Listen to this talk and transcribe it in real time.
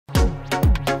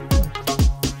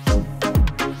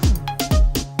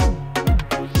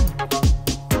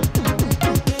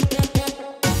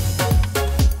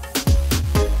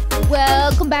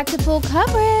back to Full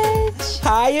Coverage.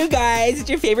 Hi, you guys. It's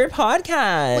your favorite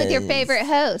podcast. With your favorite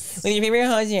host. With your favorite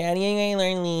host, Annie and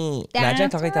Learning. Imagine I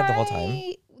talk like that the whole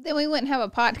time. Then we wouldn't have a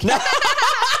podcast.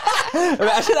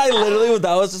 Imagine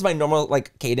that was just my normal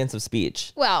like cadence of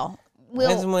speech. Well, we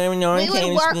would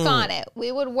work on it.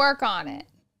 We would work on it.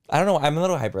 I don't know. I'm a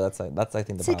little hyper. That's I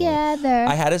think the Together. problem.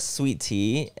 I had a sweet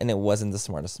tea and it wasn't the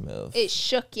smartest move. It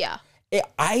shook ya.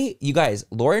 You guys,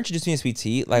 Laura introduced me to sweet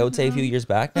tea, like I would say a few years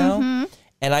back now,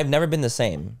 and I've never been the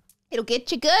same. It'll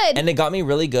get you good. And it got me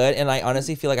really good, and I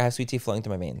honestly feel like I have sweet tea flowing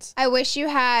through my veins. I wish you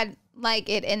had like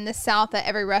it in the South at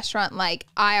every restaurant, like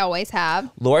I always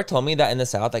have. Laura told me that in the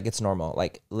South, like it's normal,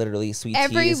 like literally sweet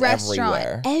tea is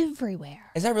everywhere. Everywhere.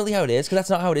 Is that really how it is? Because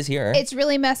that's not how it is here. It's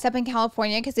really messed up in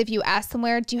California because if you ask them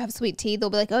where, do you have sweet tea?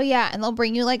 They'll be like, oh yeah. And they'll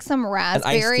bring you like some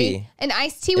raspberry. An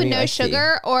iced tea with no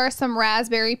sugar or some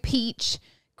raspberry peach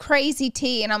crazy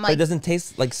tea. And I'm like, but it doesn't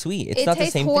taste like sweet. It's not the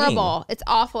same thing. It tastes horrible. It's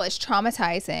awful. It's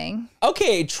traumatizing.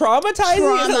 Okay,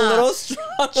 traumatizing is a little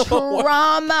strong.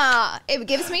 Trauma. It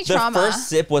gives me trauma. The first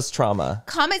sip was trauma.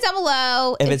 Comment down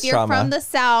below if you're from the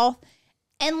South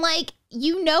and like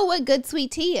you know what good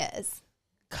sweet tea is.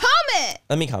 Comment.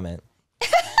 Let me comment.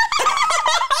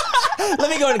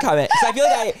 Let me go and comment. Because I feel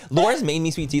like Laura's made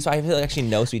me sweet tea, so I feel like I actually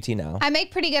know sweet tea now. I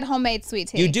make pretty good homemade sweet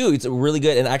tea. You do. It's really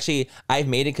good. And actually, I've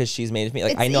made it because she's made it for me.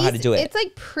 Like, I know how to do it. It's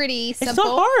like pretty simple. It's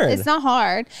not hard. It's not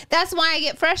hard. That's why I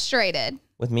get frustrated.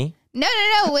 With me? No.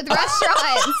 With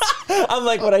restaurants. I'm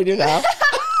like, what I do now?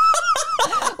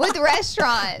 With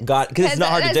restaurants. God, because it's not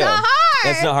hard to do. It's not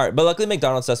hard. It's not hard. But luckily,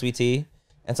 McDonald's does sweet tea.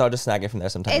 And so I'll just snag it from there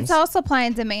sometimes. It's all supply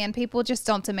and demand. People just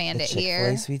don't demand it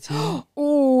here. Chick-fil-A sweet tea?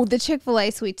 Ooh, the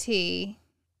Chick-fil-A sweet tea.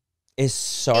 It's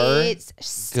so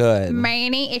good.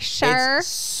 Manny, it's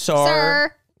so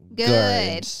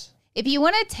good. If you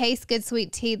want to taste good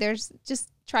sweet tea,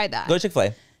 just try that. Go to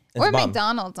Chick-fil-A. Or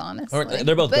McDonald's, honestly.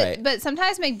 They're both great. But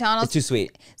sometimes McDonald's... It's too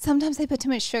sweet. Sometimes they put too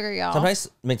much sugar, y'all. Sometimes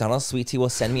McDonald's sweet tea will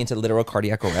send me into literal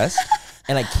cardiac arrest.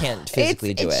 And I can't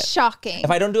physically do it. It's shocking. If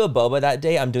I don't do a boba that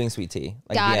day, I'm doing sweet tea.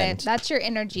 Like Got the it. end. That's your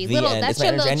energy. The end. That's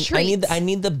your little treat. I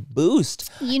need the boost.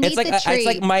 You need the treat. It's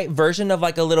like my version of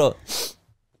like a little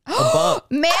bump.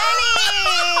 Manny!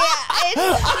 It's not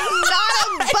a bump.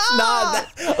 It's not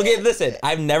that. Okay, listen.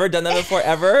 I've never done that before,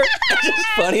 ever. It's just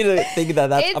funny to think that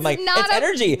that's... I'm like, it's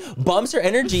energy. Bumps are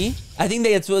energy. I think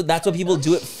that's what people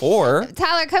do it for.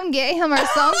 Tyler, come get him or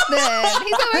something.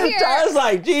 He's over here. Tyler's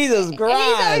like, Jesus Christ.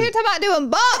 He's over here talking about doing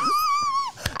bumps.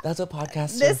 That's what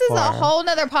podcasts are This is for. a whole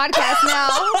nother podcast now.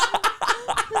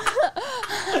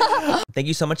 Thank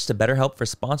you so much to BetterHelp for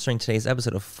sponsoring today's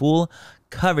episode of Full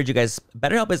Coverage. You guys,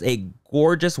 BetterHelp is a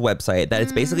gorgeous website that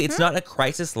it's basically, it's not a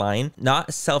crisis line, not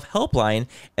a self-help line.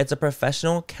 It's a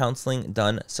professional counseling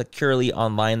done securely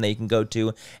online that you can go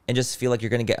to and just feel like you're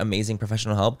going to get amazing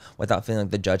professional help without feeling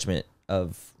like the judgment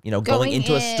of, you know, going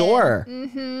into a store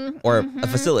or a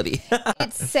facility.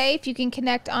 It's safe. You can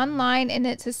connect online and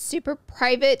it's a super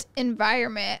private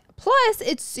environment. Plus,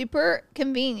 it's super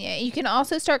convenient. You can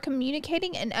also start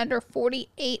communicating in under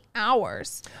 48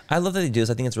 hours. I love that they do this.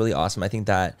 I think it's really awesome. I think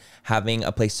that having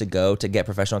a place to go to get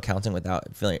professional counseling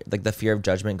without feeling like the fear of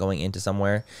judgment going into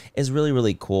somewhere is really,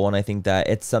 really cool. And I think that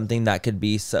it's something that could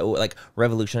be so like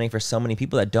revolutionary for so many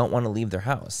people that don't want to leave their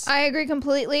house. I agree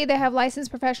completely. They have licensed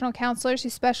professional counselors who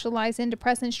specialize in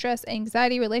depression, stress,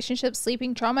 anxiety, relationships,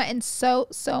 sleeping, trauma, and so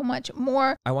much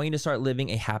more. I want you to start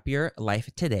living a happier life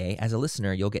today. As a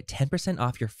listener, you'll get 10%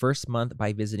 off your first month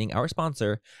by visiting our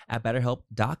sponsor at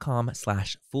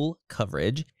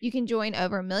BetterHelp.com/fullcoverage. You can join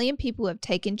over 1 million people who have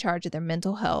taken charge of their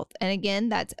mental health. And again,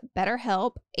 that's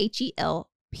BetterHelp,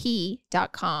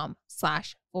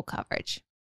 HELP.com/fullcoverage.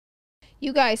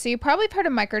 You guys, so you're probably part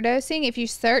of microdosing. If you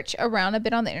search around a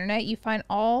bit on the internet, you find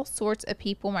all sorts of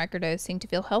people microdosing to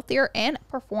feel healthier and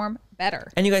perform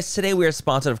better. And you guys, today we are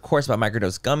sponsored, of course, by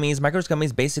Microdose Gummies. Microdose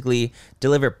Gummies basically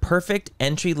deliver perfect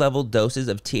entry-level doses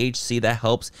of THC that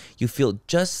helps you feel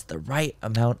just the right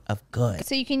amount of good.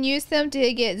 So you can use them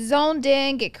to get zoned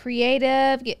in, get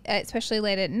creative, especially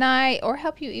late at night, or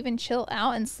help you even chill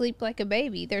out and sleep like a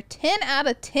baby. They're 10 out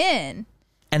of 10.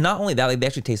 And not only that, like, they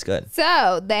actually taste good.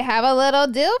 So they have a little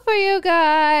deal for you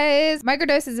guys.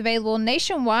 Microdose is available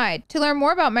nationwide. To learn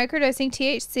more about microdosing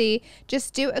THC,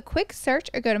 just do a quick search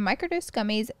or go to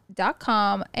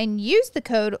microdosegummies.com and use the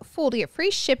code FULL to get free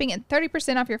shipping and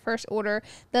 30% off your first order.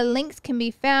 The links can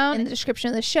be found in the description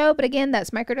of the show. But again, that's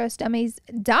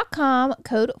microdosegummies.com,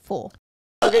 code FULL.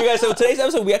 Okay, guys, so today's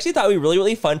episode, we actually thought it would be really,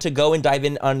 really fun to go and dive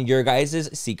in on your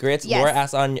guys' secrets. Yes. Laura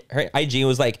asked on her IG,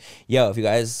 was like, yo, if you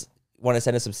guys want to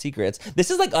send us some secrets. This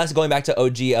is like us going back to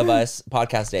OG of us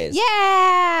podcast days.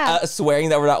 Yeah. Swearing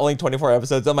that we're not only 24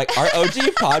 episodes. I'm like, our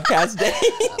OG podcast days.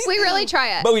 We really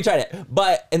try it. But we tried it.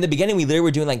 But in the beginning, we literally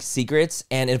were doing like secrets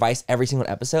and advice every single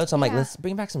episode. So I'm like, let's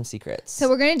bring back some secrets. So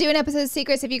we're going to do an episode of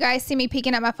secrets. If you guys see me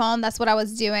peeking at my phone, that's what I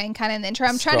was doing kind of in the intro.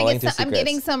 I'm trying to get some, I'm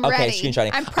getting some ready. Okay,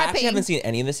 screenshotting. I'm prepping. I actually haven't seen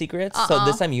any of the secrets. So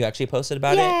this time you actually posted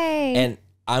about it. And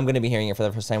I'm going to be hearing it for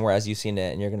the first time, whereas you've seen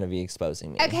it and you're going to be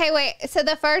exposing me. Okay, wait. So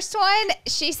the first one,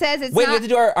 she says it's Wait, we have to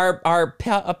do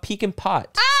our peek and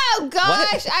pot. Oh,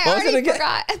 gosh. I already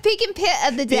forgot. Peek and pit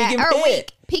of the day. Or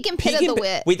week. Peek and pit of the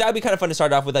week. We thought it'd be kind of fun to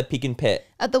start off with a peek and pit.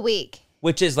 Of the week.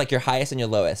 Which is like your highest and your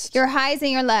lowest. Your highs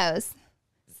and your lows.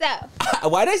 So.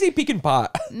 Why did I say peek and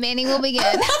pot? Manny will begin.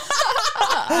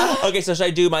 Okay, so should I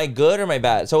do my good or my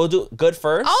bad? So we'll do good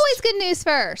first. Always good news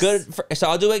first. So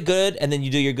I'll do it good, and then you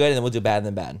do your good, and then we'll do bad and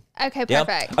then bad. Okay,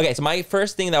 perfect. Okay, so my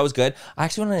first thing that was good, I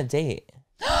actually went on a date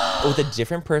with a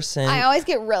different person. I always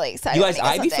get really excited. You guys,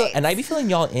 I be feeling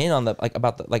y'all in on the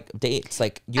about the dates.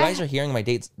 Like you guys are hearing my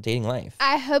dating life.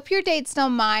 I hope your dates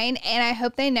don't mind, and I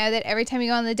hope they know that every time you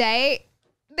go on the date,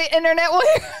 the internet will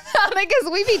hear about it because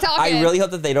we be talking. I really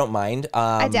hope that they don't mind.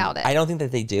 I doubt it. I don't think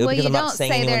that they do because I'm not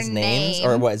saying anyone's names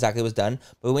or what exactly was done.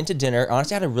 But we went to dinner.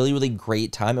 Honestly, I had a really, really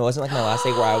great time. It wasn't like my last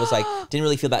date where I was like, didn't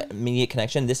really feel that immediate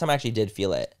connection. This time I actually did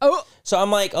feel it. Oh. So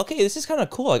I'm like, okay, this is kind of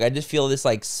cool. Like I just feel this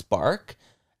like spark.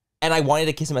 And I wanted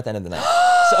to kiss him at the end of the night.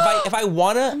 So if I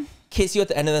want to kiss you at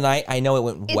the end of the night, I know it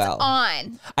went well. It's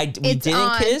on. We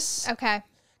didn't kiss. Okay.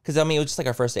 Because I mean, it was just like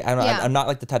our first date. I don't know. I'm not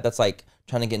like the type that's like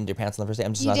trying to get into your pants on the first date.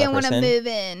 I'm just not that person. You didn't want to move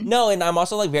in. No, and I'm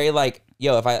also like very like,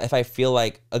 yo, if I feel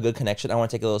like a good connection, I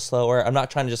want to take it a little slower. I'm not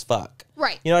trying to just fuck.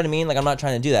 Right. You know what I mean? Like I'm not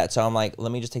trying to do that. So I'm like,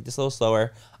 let me just take this a little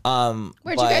slower. Where'd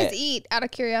you guys eat? Out of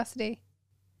curiosity.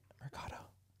 Mercado.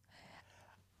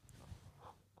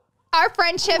 Our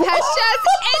friendship has just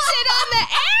ended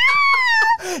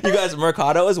on the air. You guys,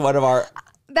 Mercado is one of our.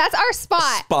 That's our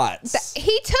spots.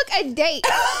 He took a date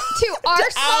to our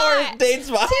spot. Our date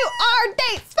spot. To our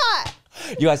date spot.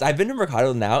 You guys, I've been to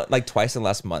Mercado now like twice in the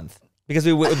last month because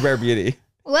we went with Rare Beauty.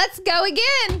 Let's go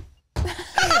again.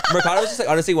 Mercado is just like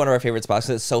honestly one of our favorite spots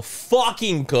because it's so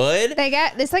fucking good.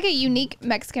 It's like a unique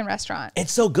Mexican restaurant.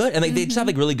 It's so good. And like they just have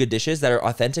like really good dishes that are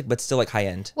authentic but still like high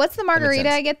end. What's the margarita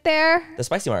I get there? The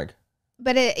spicy marg.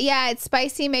 But it's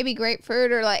spicy, maybe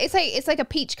grapefruit or like it's like a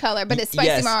peach color, but it's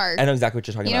spicy marg. I know exactly what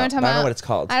you're talking about. You know what I'm talking about? I don't know what it's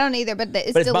called. I don't either, but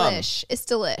it's delish. It's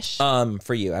delish.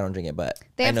 For you, I don't drink it, but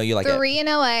I know you like it. 3 in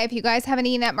LA. If you guys haven't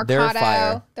eaten at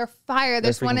Mercado, they're fire.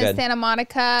 There's one in Santa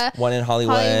Monica, one in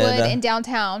Hollywood, and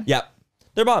downtown. Yep.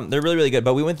 They're bomb. They're really, really good.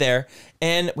 But we went there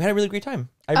and we had a really great time.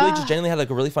 I really just genuinely had like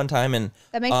a really fun time. And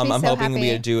that makes me I'm so hoping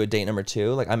happy. we do a date number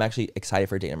 2. Like I'm actually excited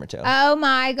for date number 2. Oh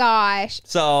my gosh.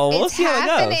 So we'll see how it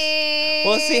goes.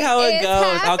 We'll see how it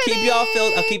goes. Happening. I'll keep y'all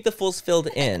filled. I'll keep the fools filled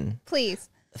in. Please.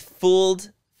 Filled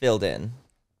in.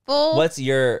 Full. What's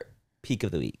your peak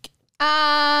of the week?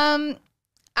 I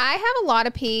have a lot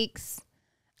of peaks.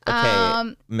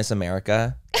 Okay. Miss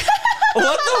America.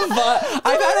 What the fuck?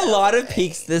 I've had a lot of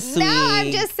peaks this week. No,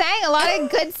 I'm just saying a lot of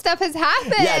good stuff has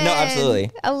happened. Yeah, no,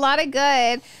 absolutely. A lot of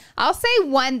good. I'll say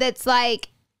one that's like,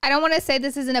 I don't want to say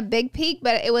this isn't a big peak,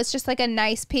 but it was just like a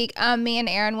nice peak. Me and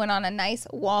Aaron went on a nice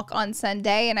walk on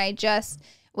Sunday, and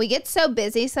we get so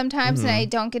busy sometimes, and I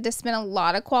don't get to spend a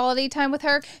lot of quality time with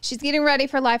her. She's getting ready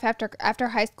for life after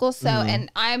high school, so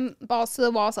and I'm balls to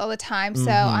the walls all the time.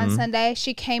 So on Sunday,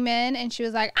 she came in and she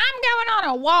was like, "I'm going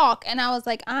on a walk," and I was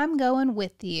like, "I'm going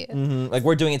with you." Like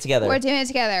we're doing it together. We're doing it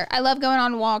together. I love going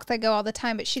on walks. I go all the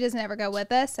time, but she doesn't ever go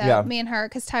with us. So me and her,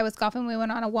 because Ty was golfing, we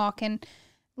went on a walk and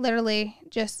literally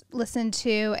just listened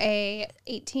to a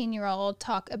 18-year-old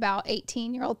talk about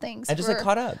 18-year-old things. I just like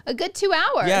caught up. A good 2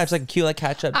 hours. Yeah, it's like cute, like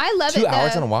catch up. I love 2 it. 2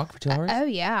 hours on a walk for 2 hours? Oh,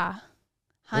 yeah.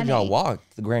 Honey. Where'd y'all walk?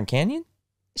 The Grand Canyon?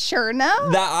 Sure, no.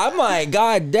 I'm like,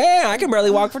 God damn, I can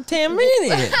barely walk for 10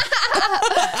 minutes.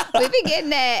 We've been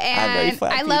getting it. And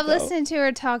I love though. listening to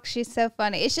her talk. She's so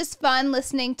funny. It's just fun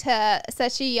listening to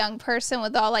such a young person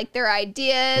with all like their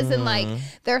ideas and like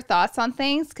their thoughts on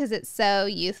things because it's so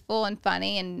youthful and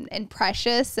funny and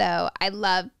precious. So I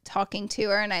love talking to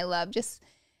her, and I love just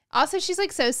also she's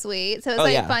like so sweet. So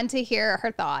it's fun to hear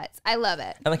her thoughts. I love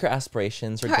it. And like her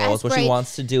aspirations, her goals, what she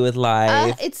wants to do with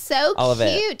life. It's so all cute.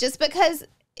 Of it. Just because,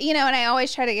 you know, and I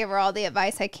always try to give her all the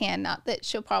advice I can. Not that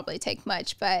she'll probably take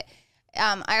much, but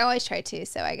I always try to,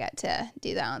 so I got to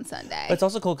do that on Sunday. But it's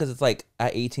also cool because it's like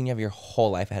at 18, you have your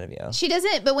whole life ahead of you. She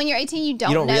doesn't, but when you're 18, you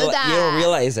don't know that. You don't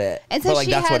realize it. And so like,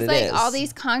 she that's has what it like is. all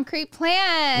these concrete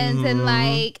plans and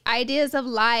like ideas of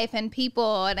life and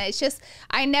people. And it's just,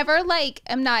 I never like,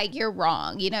 I'm not like, you're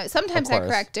wrong. You know, sometimes I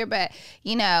correct her, but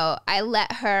you know, I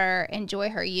let her enjoy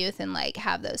her youth and like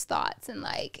have those thoughts and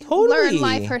like learn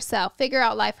life herself, figure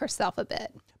out life herself a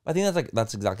bit. I think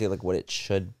that's exactly like what it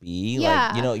should be. Yeah.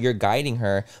 Like, you know, you're guiding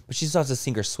her, but she still has to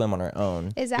sink or swim on her own.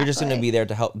 Exactly. You're just going to be there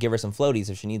to help give her some floaties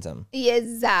if she needs them.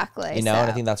 Exactly. You know, and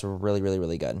I think that's really, really,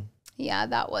 really good. Yeah,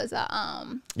 that was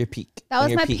your peak. That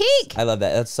was my peak. I love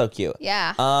that. That's so cute.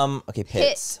 Yeah. Okay,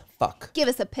 pits. Fuck. Give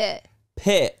us a pit.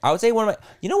 Pit. I would say one of my.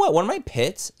 You know what? One of my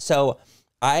pits. So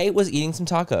I was eating some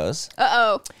tacos.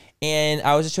 And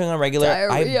I was just chewing on regular.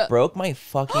 Diarrhea. I broke my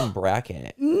fucking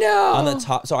bracket. No. On the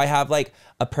top. So I have like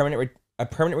a permanent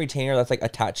retainer that's like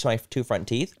attached to my two front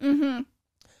teeth.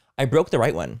 I broke the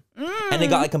right one. And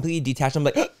it got like completely detached. I'm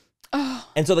like,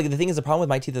 and so like the thing is, the problem with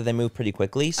my teeth is they move pretty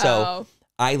quickly. So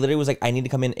I literally was like, I need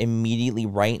to come in immediately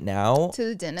right now to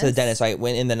the dentist. So I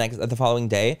went in the following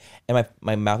day, and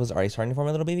my mouth was already starting to form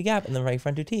a little baby gap in the right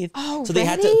front two teeth. So they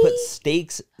had to put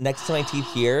stakes next to my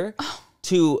teeth here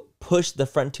to push the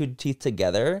front two teeth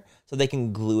together so they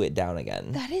can glue it down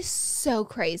again. That is so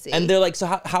crazy. And they're like, so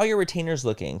how are your retainers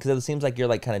looking? Because it seems like you're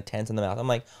like kind of tense in the mouth. I'm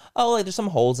like, oh, like there's some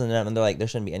holes in them. And they're like, there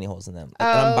shouldn't be any holes in them. Like,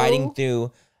 and I'm biting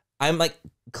through, I'm like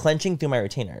clenching through my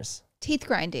retainers. Teeth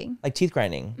grinding. Like teeth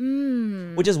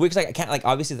grinding. Which is weird because I can't, like,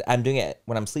 obviously I'm doing it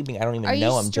when I'm sleeping. I don't even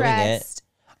know I'm doing it.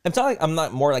 It's not like I'm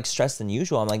not more like stressed than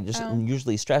usual. I'm like just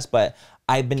usually stressed, but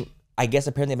I guess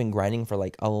apparently I've been grinding for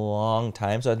like a long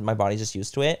time, so my body's just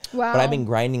used to it. Wow. But I've been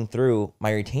grinding through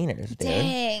my retainers, dude.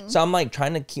 Dang. So I'm like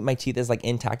trying to keep my teeth as like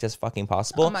intact as fucking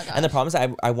possible. Oh my gosh. And the problem is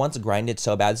I once grinded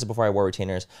so bad, this is before I wore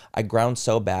retainers, I ground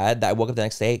so bad that I woke up the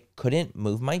next day, couldn't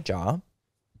move my jaw.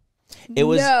 It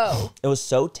was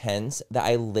so tense that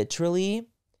I literally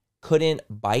couldn't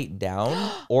bite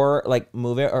down or like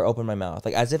move it or open my mouth.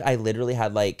 Like as if I literally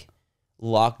had like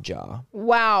locked jaw.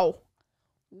 Wow.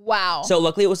 So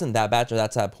luckily it wasn't that bad, so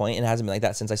that's that point. And it hasn't been like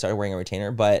that since I started wearing a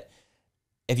retainer. But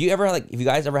if you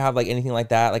guys ever have like anything like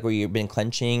that, like where you've been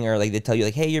clenching or like they tell you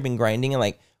like, hey, you've been grinding, and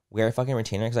like wear a fucking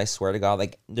retainer, because I swear to God,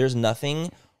 like there's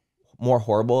nothing more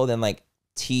horrible than like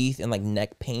teeth and like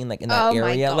neck pain, like in that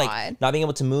area, like not being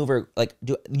able to move or like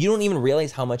you don't even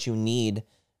realize how much you need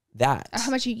that, or how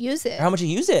much you use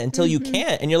it, until you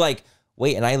can't, and you're like,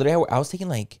 wait. And I was taking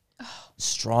like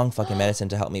strong fucking medicine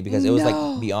to help me because it was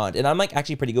like beyond. And I'm like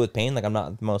actually pretty good with pain. Like I'm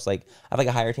not the most like, I have like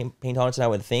a higher pain tolerance than I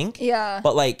would think. Yeah.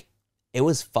 But like it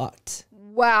was fucked.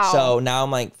 Wow. So now I'm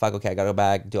like, fuck, okay, I gotta go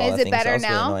back, do all that things. Is it better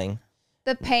now? Really annoying.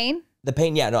 The pain? The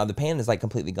pain, yeah, no, the pain is like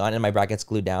completely gone, and my bracket's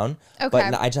glued down. Okay.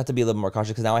 But I just have to be a little more cautious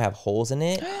because now I have holes in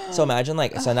it. So imagine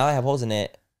like, so now I have holes in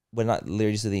it, but not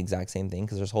literally just the exact same thing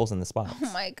because there's holes in the spots.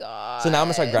 Oh my God. So now I'm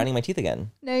gonna start grinding my teeth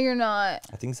again. No, you're not.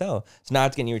 I think so. So now I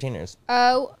have to get new retainers.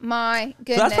 Oh my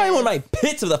goodness. So that's probably one of my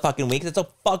pits of the fucking week. It's so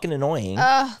fucking annoying.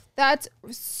 That's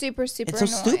super, super annoying.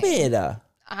 It's so stupid.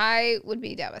 I would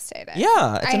be devastated.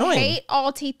 Yeah, it's annoying. I hate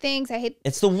all teeth things.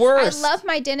 It's the worst. I love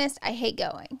my dentist. I hate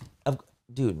going.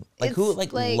 Dude, like who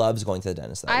like loves going to the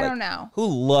dentist though? I don't know. Who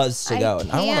loves to go? I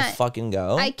don't want to fucking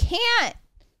go. I can't.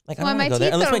 Like I don't want to go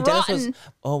there unless my dentist was.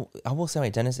 Oh, I will say my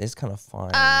dentist is kind of fun.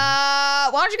 Why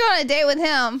don't you go on a date with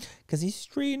him? Because he's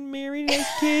straight and married and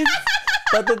has kids.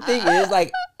 But the thing is,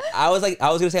 like, I was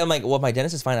gonna say, I'm like, well, my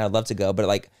dentist is fine. I'd love to go, but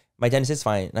like, my dentist is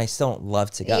fine, and I still don't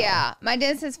love to go. Yeah, my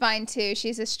dentist is fine too.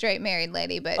 She's a straight married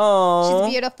lady, but she's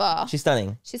beautiful. She's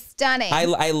stunning. She's stunning.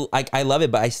 I love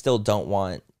it, but I still don't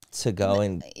want to go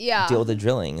and deal with the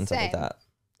drilling and stuff like that.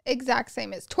 Exact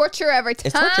same. It's torture every time.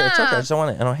 It's torture. I just don't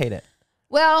want it. I don't hate it.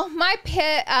 Well, my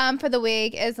pit for the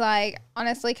week is like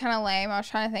honestly kind of lame. I was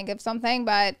trying to think of something,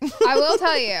 but I will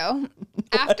tell you,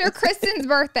 after Kristen's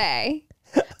birthday,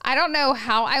 I don't know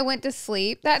how I went to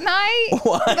sleep that night.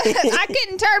 Why? I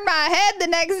couldn't turn my head the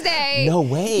next day. No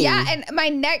way. Yeah, and my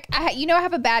neck, I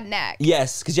have a bad neck.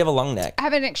 Yes, because you have a long neck. I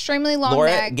have an extremely long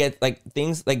Laura neck.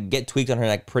 get tweaked on her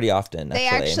neck pretty often. They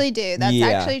actually do. That's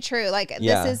actually true. Like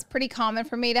this is pretty common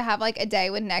for me to have like a day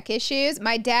with neck issues.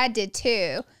 My dad did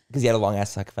too. Because he had a long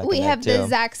ass neck. We have the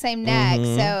exact same neck,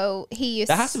 so he used.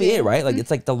 That has to be it, right? Like it's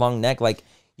like the long neck. Like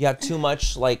you have too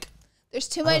much like. There's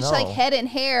too much like head and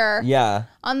hair. Yeah.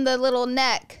 On the little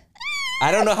neck.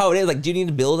 I don't know how it is. Like, do you need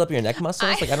to build up your neck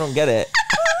muscles? Like, I don't get it.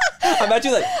 I bet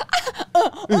you like.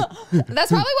 That's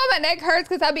probably why my neck hurts,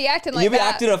 because I'd be acting like that. You'd be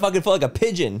acting a fucking foot like a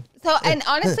pigeon. So, and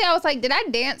honestly, I was like, did I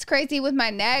dance crazy with my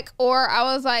neck? Or I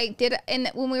was like,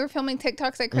 when we were filming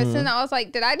TikToks at Kristen, I was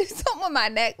like, did I do something with my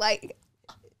neck? Like.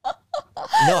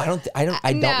 No, I don't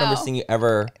remember seeing you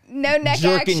ever. No neck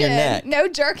jerking action. your neck. No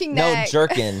jerking neck. No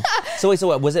jerking. So wait, so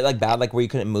what was it like bad? Like where you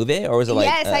couldn't move it, or was it like?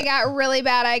 Yes, I got really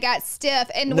bad. I got stiff,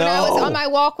 and when I was on my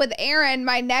walk with Aaron,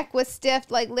 my neck was stiff,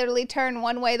 like literally turned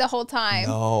one way the whole time.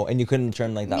 No, and you couldn't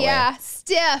turn like that way. Yeah,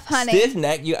 stiff, honey. Stiff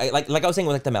neck. Like I was saying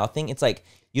with like the mouth thing. It's like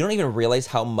you don't even realize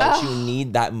how much you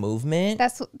need that movement.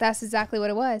 That's exactly what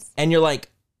it was. And you're like,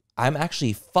 I'm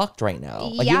actually fucked right now.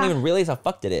 Like you don't even realize how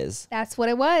fucked it is. That's what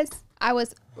it was. I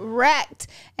was wrecked.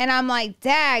 And I'm like,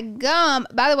 daggum.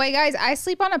 By the way, guys, I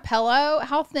sleep on a pillow.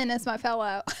 How thin is my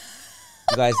pillow?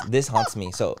 You guys, this haunts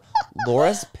me. So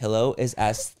Laura's pillow is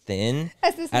as thin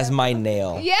as my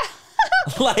nail. Yeah.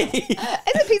 Like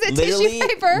it's a piece of tissue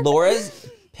paper. Laura's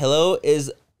pillow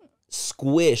is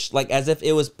squished, like as if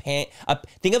it was think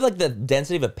of like the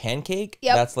density of a pancake.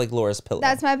 Yep. That's like Laura's pillow.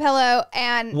 That's my pillow.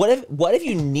 And what if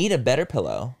you need a better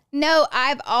pillow? No,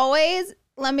 I've always,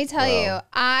 let me tell you,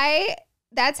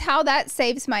 that's how that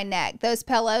saves my neck. Those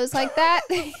pillows like that.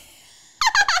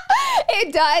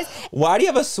 It does. Why do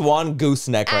you have a swan goose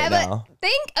neck right now?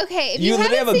 If you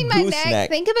haven't seen my neck,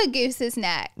 think of a goose's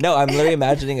neck. No, I'm literally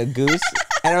imagining a goose,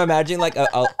 and I'm imagining like a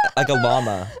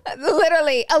llama.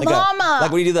 Literally, a llama.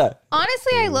 Like when you do that.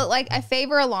 Honestly, I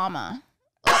favor a llama.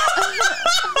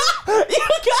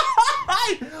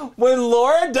 When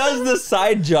Laura does the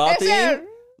side jaw thing,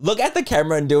 look at the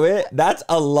camera and do it. That's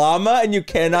a llama, and you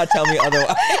cannot tell me otherwise.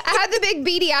 I have the big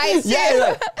beady eyes too.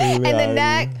 Yeah, and the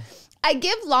neck. I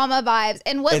give llama vibes,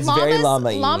 and what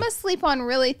llamas sleep on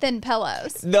really thin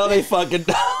pillows. No, they fucking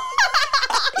don't.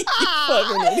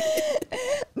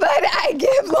 But I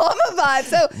give llama vibes.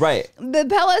 So right, the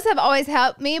pillows have always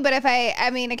helped me. But if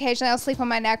occasionally I'll sleep on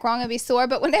my neck wrong and be sore.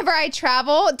 But whenever I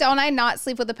travel, don't I not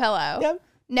sleep with a pillow? Yep.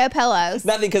 No pillows.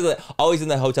 Nothing, because always in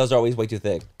the hotels are always way too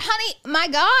thick. Honey, my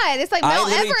God, it's like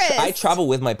Mount Everest. I travel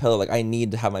with my pillow. Like I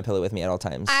need to have my pillow with me at all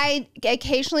times. I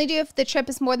occasionally do if the trip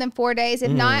is more than 4 days.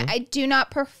 If not, I do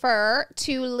not prefer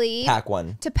to leave.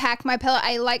 To pack my pillow.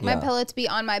 I like my pillow to be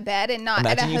on my bed and not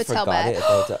at a hotel bed.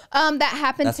 That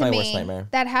happened to me. That's my worst nightmare.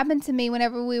 That happened to me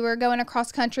whenever we were going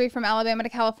across country from Alabama to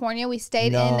California. We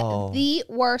stayed in the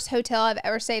worst hotel I've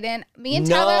ever stayed in. Me and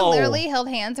Tyler literally held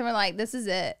hands and were like, "This is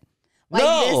it."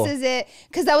 This is it.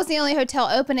 Because that was the only hotel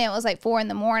open and it was like 4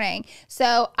 a.m.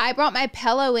 So I brought my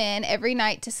pillow in every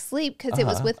night to sleep because it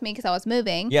was with me because I was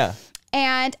moving. Yeah.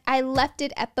 And I left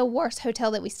it at the worst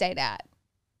hotel that we stayed at.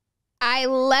 I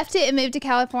left it and moved to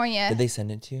California. Did they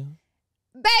send it to you?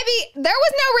 Baby, there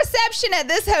was no reception at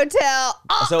this hotel.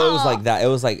 So it was like that. It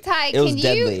was like, Ty, it was can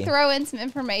deadly. you throw in some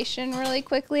information really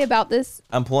quickly about this?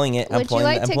 I'm pulling it. Would you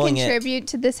like to contribute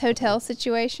to this hotel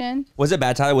situation? Was it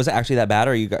bad, Tyler? Was it actually that bad,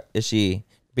 or is she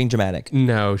being dramatic?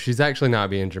 No, she's actually not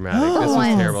being dramatic. This was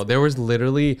terrible. There was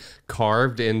literally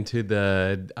carved into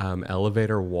the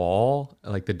elevator wall,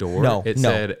 like the door. It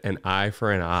said an eye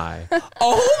for an eye.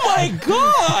 Oh my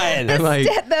God! And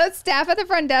the staff at the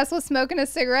front desk was smoking a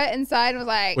cigarette inside and was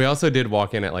like. We also did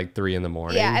walk in at like 3 a.m.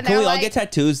 Yeah, and can we all get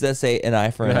tattoos that say an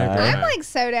eye for an eye? I'm like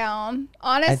so down.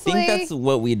 Honestly, I think that's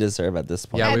what we deserve at this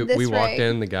point. Yeah, we walked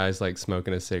in. The guy's like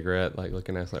smoking a cigarette, like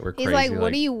looking at us like we're crazy. He's like,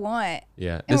 "What do you want?"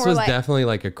 Yeah, this was definitely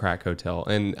like a crack hotel,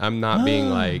 and I'm not being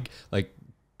like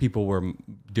people were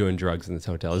doing drugs in this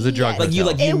hotel. It was a drug hotel. You knew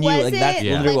that's literally what was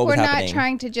happening. We're not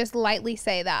trying to just lightly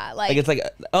say that. Like it's like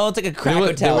it's like a crack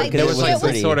hotel. There was like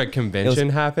some sort of convention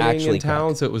happening in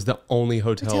town, so it was the only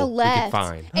hotel we could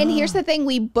find. And here's the thing: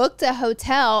 we booked a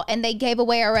hotel, and they gave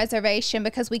away our reservation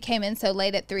because we came in so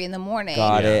late at 3 a.m.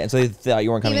 Got it. And so they thought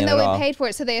you weren't coming in at all. Even though we paid for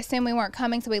it, so they assumed we weren't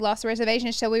coming, so we lost the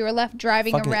reservation. So we were left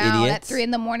driving around at 3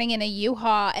 a.m. in a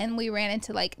U-Haul, and we ran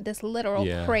into like this literal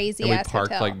crazy ass hotel. We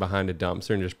parked like behind a dumpster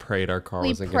and just prayed our car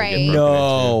wasn't going to get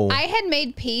broken into. I had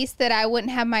made peace that I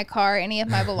wouldn't have my car or any of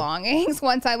my belongings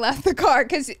once I left the car,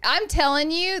 because I'm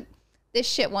telling you, this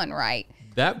shit wasn't right.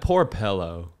 That poor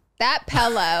pillow. That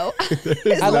pillow.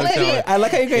 I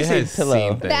like how you guys say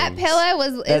pillow. That pillow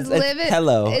is living.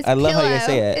 Pillow. I love how you guys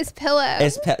say it. It's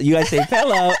pillow. You guys say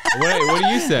pillow. Wait, what do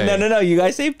you say? No. You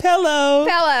guys say pillow.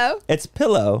 Pillow. It's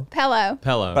pillow. Pillow.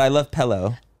 Pillow. But I love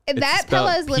pillow. That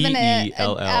pillow is living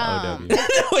P-E-L-L-O-W. No,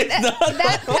 it's not.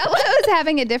 That pillow is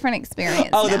having a different experience.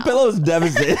 Oh, now. The pillow is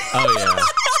devastating. Oh yeah.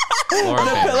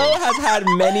 The pillow has had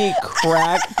many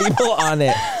crack people on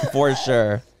it for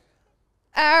sure.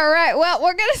 All right. Well,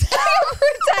 we're gonna take a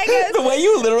break. The way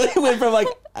you literally went from like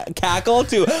cackle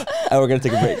to we're gonna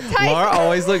take a break. Laura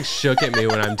always looks shook at me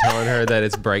when I'm telling her that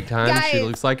it's break time. Guys. She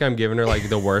looks like I'm giving her like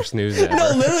the worst news ever. No,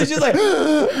 literally, she's like,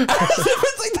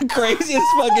 it's like the craziest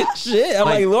fucking shit. I'm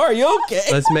like, Laura, are you okay?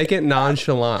 Let's make it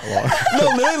nonchalant, Laura. No,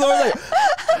 literally, Laura's like,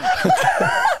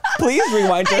 Please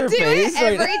rewind to her do face. it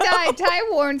every time. Ty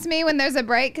warns me when there's a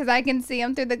break because I can see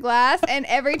him through the glass, and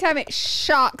every time it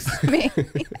shocks me.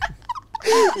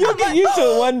 You'll get used to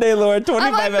it one day, Laura.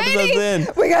 25 episodes in.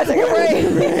 We gotta take a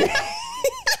break.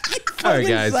 All right,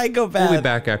 guys. Psychopath. We'll be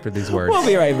back after these words. We'll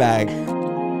be right back.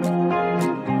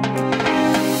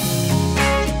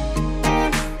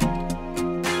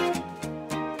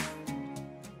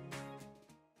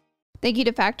 Thank you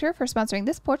to Factor for sponsoring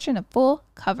this portion of Full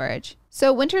Coverage.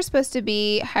 So winter's supposed to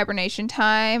be hibernation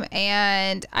time,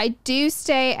 and I do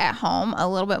stay at home a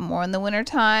little bit more in the winter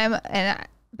time,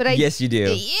 Yes, you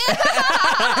do.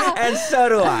 Yeah. And so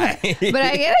do I. But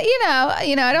I get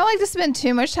it, I don't like to spend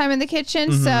too much time in the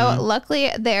kitchen. So luckily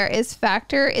there is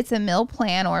Factor. It's a meal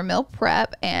plan or meal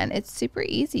prep, and it's super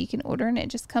easy. You can order and it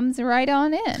just comes right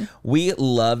on in. We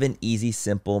love an easy,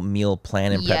 simple meal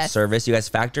plan and prep Yes. service. You guys,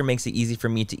 Factor makes it easy for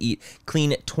me to eat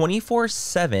clean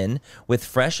 24/7 with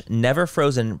fresh, never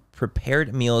frozen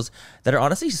prepared meals that are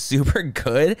honestly super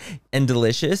good and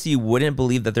delicious. You wouldn't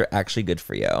believe that they're actually good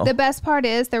for you. The best part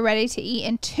is they're ready to eat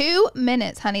in 2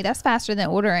 minutes, honey. That's faster than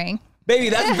ordering. Baby,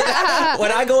 that's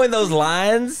when I go in those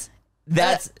lines,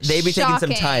 they be taking some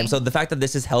Shocking. time. So the fact that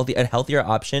this is a healthier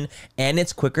option and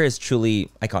it's quicker is truly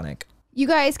iconic. You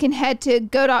guys can head to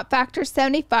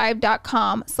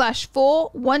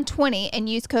go.factor75.com/full120 and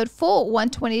use code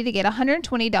full120 to get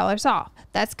 $120 off.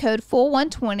 That's code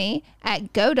full120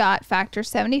 at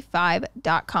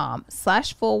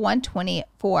go.factor75.com/full120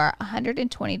 for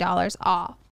 $120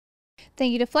 off.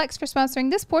 Thank you to Flex for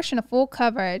sponsoring this portion of Full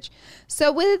Coverage.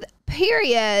 So with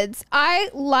periods, I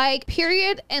like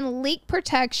period and leak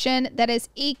protection that is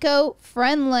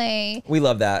eco-friendly. We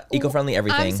love that. Eco-friendly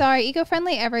everything. I'm sorry,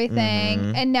 eco-friendly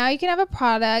everything. And now you can have a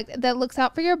product that looks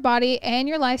out for your body and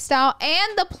your lifestyle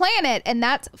and the planet, and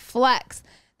that's Flex.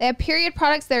 They have period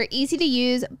products that are easy to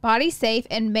use, body safe,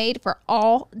 and made for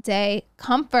all day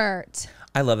comfort.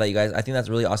 I love that, you guys. I think that's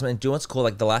really awesome. And do you know what's cool?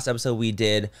 Like the last episode we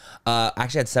did,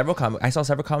 actually had several comments. I saw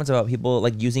several comments about people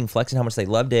like using Flex and how much they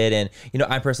loved it. And,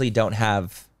 I personally don't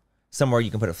have somewhere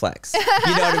you can put a Flex. You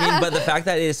know what I mean? But the fact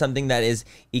that it is something that is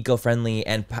eco-friendly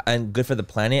and good for the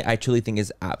planet, I truly think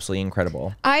is absolutely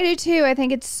incredible. I do too. I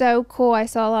think it's so cool. I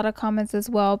saw a lot of comments as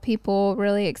well. People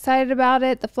really excited about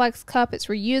it. The Flex cup, it's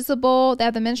reusable. They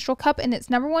have the menstrual cup, and it's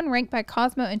 #1 ranked by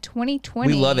Cosmo in 2020.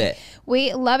 We love it.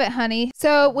 We love it, honey.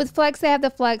 So with Flex, they have the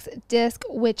Flex disc,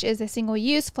 which is a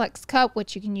single-use Flex cup,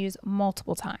 which you can use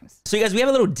multiple times. So you guys, we have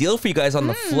a little deal for you guys on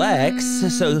the Flex.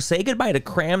 So say goodbye to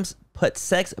cramps. Put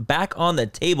sex back on the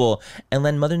table and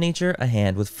lend Mother Nature a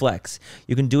hand with Flex.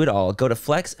 You can do it all. Go to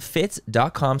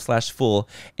flexfits.com/full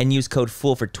and use code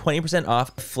FULL for 20% off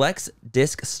Flex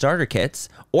disc starter kits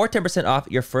or 10% off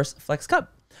your first Flex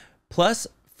cup. Plus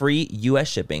free US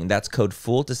shipping. That's code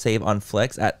FULL to save on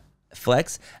Flex at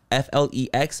Flex,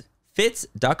 FLEX,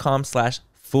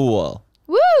 fits.com/full.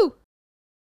 Woo!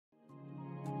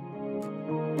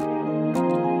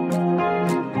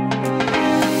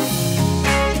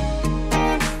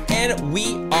 And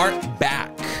we are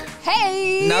back.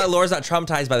 Hey! Now that Laura's not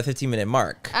traumatized by the 15-minute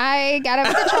mark. I got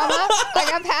over the trauma. I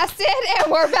got past it,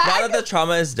 and we're back. Now that the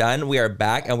trauma is done, we are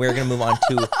back, and we're going to move on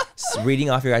to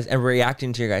reading off your guys and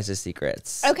reacting to your guys'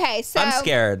 secrets. Okay, so I'm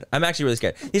scared. I'm actually really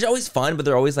scared. These are always fun, but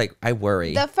they're always like, I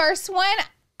worry. the first one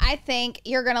I think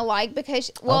you're going to like because,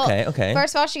 well, Okay.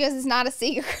 first of all, she goes, it's not a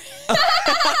secret.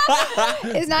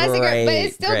 It's not a secret, but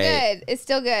it's still good. It's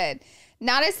still good.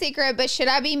 Not a secret, but should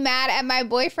I be mad at my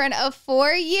boyfriend of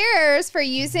 4 years for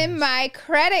using my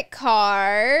credit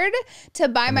card to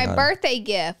buy my birthday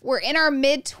gift? We're in our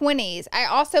mid-20s. I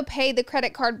also paid the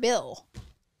credit card bill.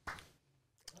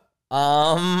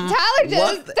 Tyler just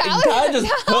wait,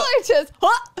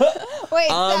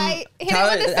 hit it with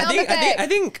the sound effect. I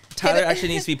think Tyler actually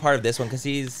needs to be part of this one because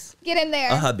he's get in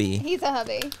there. A hubby. He's a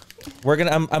hubby.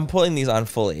 I'm pulling these on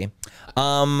fully.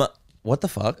 What the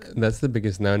fuck? That's the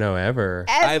biggest no-no ever.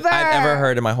 I've ever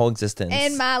heard in my whole existence.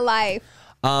 In my life.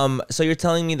 So you're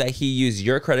telling me that he used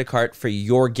your credit card for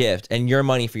your gift and your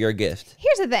money for your gift?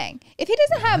 Here's the thing. If he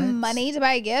doesn't have money to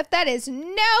buy a gift, that is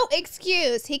no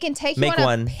excuse. He can take you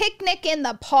on a picnic in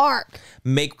the park.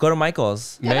 Go to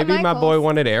Michael's. Maybe my boy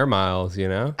wanted air miles, you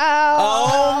know?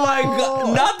 Oh my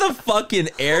God. Not the fucking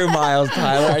air miles,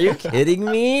 Tyler. Are you kidding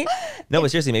me? No, but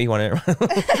seriously, maybe he wanted air miles.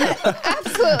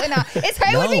 Absolutely not. It's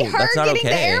probably would be her getting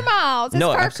the air miles. It's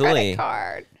her credit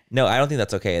card. No, I don't think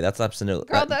that's okay. That's absolutely.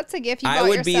 Girl, that's a gift you bought I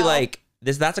would yourself. be like,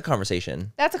 that's a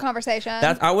conversation. That's a conversation.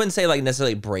 I wouldn't say like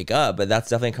necessarily break up, but that's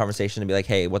definitely a conversation to be like,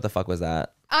 hey, what the fuck was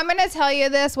that? I'm going to tell you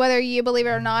this, whether you believe it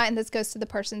or not, and this goes to the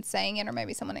person saying it or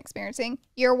maybe someone experiencing.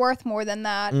 You're worth more than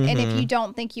that. And if you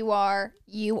don't think you are,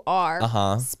 you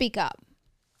are. Speak up.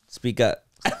 Speak up.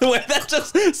 The way that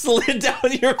just slid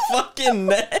down your fucking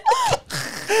neck.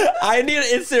 I need an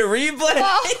instant replay.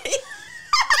 Well, did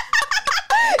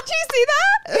you see that?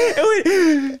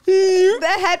 The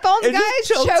headphones, guys,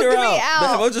 choked me out. The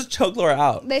headphones just choked Laura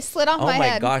out. They slid off my head.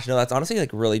 Oh my gosh, no, that's honestly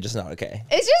like really just not okay.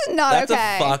 It's just not that's okay.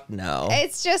 That's a fuck no.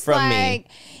 It's just from like,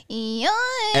 me.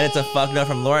 And it's a fuck no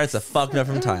from Laura. It's a fuck no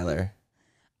from Tyler.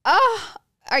 Oh,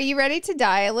 are you ready to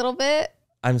die a little bit?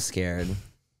 I'm scared.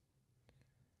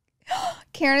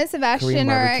 Karen and Sebastian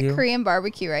are at Korean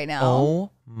barbecue right now.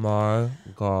 Oh my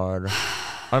God.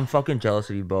 I'm fucking jealous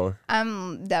of you both.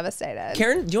 I'm devastated.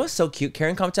 Karen, you know what's so cute?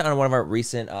 Karen commented on one of our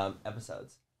recent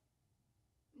episodes.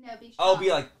 No, be Oh,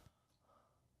 be like,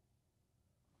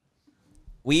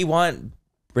 we want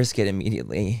brisket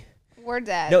immediately. We're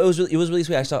dead. No, it was really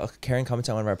sweet. I saw Karen comment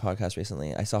on one of our podcasts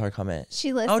recently. I saw her comment.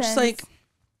 She listens. I was just like,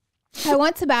 I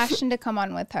want Sebastian to come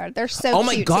on with her. They're so cute. Oh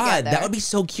my God, together. that would be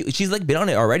so cute. She's like been on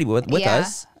it already with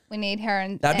us. We need her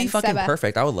and that'd be fucking Seba.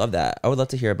 perfect. I would love that. I would love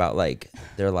to hear about like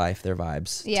their life, their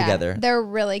vibes together. They're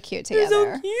really cute together.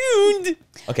 They're so cute.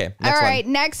 Okay, next all right,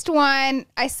 next one.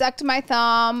 I sucked my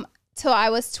thumb till I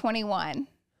was 21.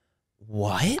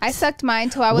 What? I sucked mine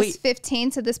till I was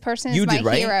 15. So this person is my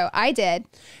hero. I did.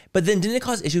 But then didn't it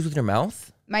cause issues with your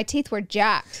mouth? My teeth were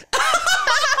jacked.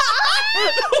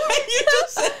 You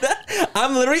just said that.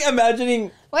 I'm literally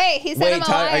imagining. Wait, he said I'm a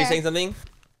liar. Are you saying something?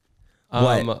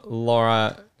 What?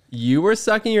 Laura, you were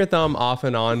sucking your thumb off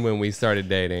and on when we started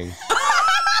dating.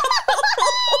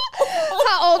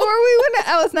 How old were we when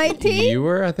I was 19? You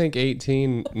were, I think,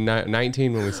 18,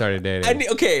 19 when we started dating. I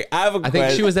have a question. I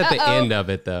think she was at the end of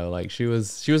it though. Like she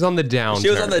was on the downturn. She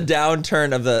was on the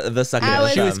downturn of the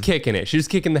sucking. She was kicking it. She was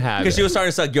kicking the habit. Because she was starting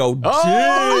to suck. Yo, I want to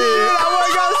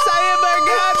go say it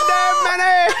again,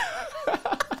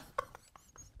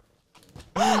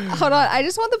 Hold on. I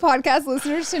just want the podcast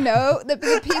listeners to know that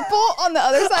the people on the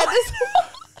other side of this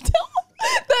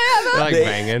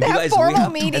banging. They have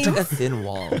formal meetings. It's like a thin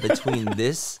wall between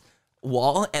this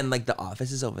wall and like the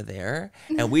offices over there,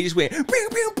 and we just went pew,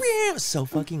 pew, pew, so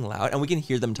fucking loud, and we can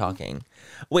hear them talking.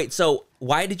 Wait, so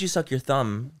why did you suck your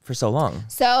thumb for so long?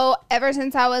 So ever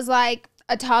since I was like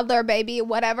a toddler, baby,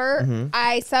 whatever,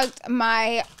 I sucked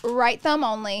my right thumb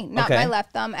only, not my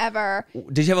left thumb ever.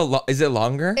 Did you have is it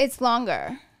longer? It's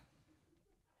longer.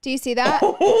 Do you see that?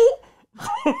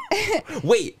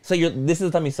 Wait, so this is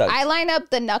the thumb you sucked? I line up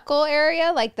the knuckle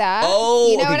area like that.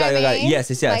 Oh, you know okay, what I mean? got it.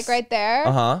 Yes. Like right there.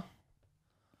 Uh-huh.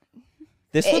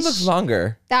 This one looks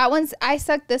longer. I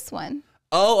sucked this one.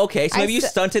 Oh, okay. So maybe you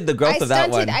stunted the growth of that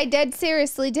one. I dead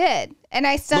seriously did. And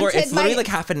I stunted Laura, it's literally like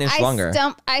half an inch longer.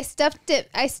 I stuffed it.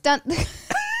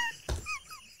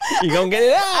 You gonna get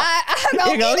it out. I'm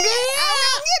gonna get it.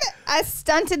 I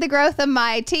stunted the growth of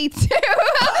my teeth too.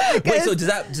 Wait, so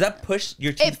does that push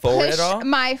your teeth forward at all?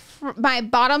 My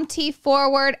bottom teeth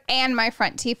forward and my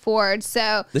front teeth forward.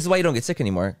 So this is why you don't get sick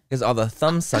anymore, because all the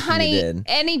thumb sucking you did.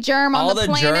 Any germ on the planet,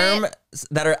 all the germs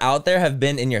that are out there have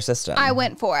been in your system. I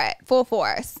went for it full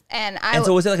force, and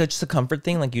so was it like just a comfort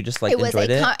thing? Like you just like enjoyed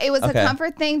it? It was a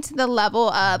comfort thing to the level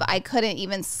of I couldn't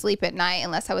even sleep at night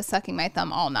unless I was sucking my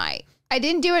thumb all night. I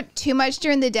didn't do it too much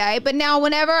during the day, but now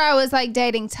whenever I was like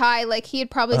dating Ty, like he'd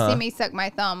probably see me suck my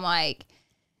thumb like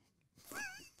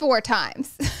 4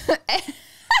 times.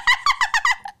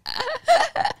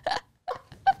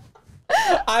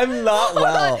 I'm not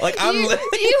well. Like I'm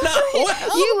literally not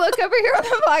well. You look over here on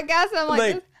the podcast and I'm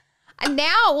like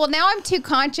now I'm too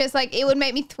conscious. Like it would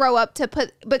make me throw up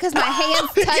because my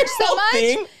hands touch so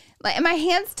much. Like my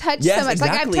hands touch so much. Exactly.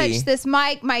 Like I've touched this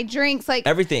mic, my drinks, like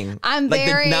everything. I'm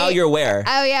like now you're aware.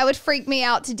 Oh yeah, it would freak me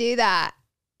out to do that.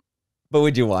 But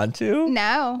would you want to?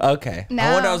 No. Okay. No.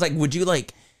 I wonder. I was like, would you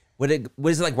like?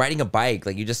 Was it like riding a bike?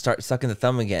 Like you just start sucking the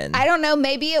thumb again? I don't know.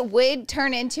 Maybe it would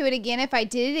turn into it again if I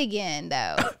did it again,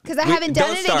 though. Because I haven't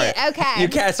done it again. Okay. You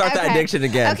can't start that addiction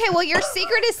again. Okay. Well, your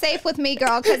secret is safe with me,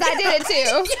 girl, because I did it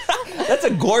too. Yeah, that's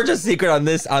a gorgeous secret on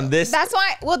this. That's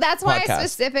why. Well, that's why podcast. I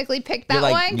specifically picked that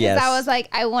one because I was like,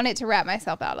 I wanted to wrap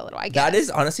myself out a little. I guess that is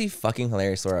honestly fucking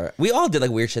hilarious, Laura. We all did like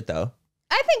weird shit though.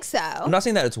 I think so. I'm not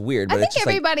saying that it's weird, but I think it's just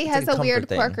everybody like, has a weird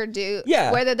quirk or do.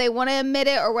 Yeah. Whether they want to admit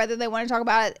it or whether they want to talk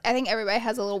about it, I think everybody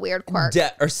has a little weird quirk.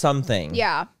 Or something.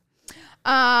 Yeah.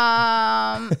 Okay.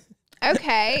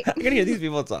 I'm gonna hear these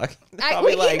people talk.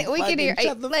 We can hear.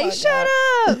 Shut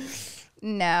up.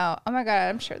 No. Oh my God.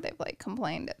 I'm sure they've like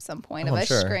complained at some point of us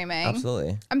screaming.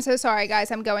 Absolutely. I'm so sorry,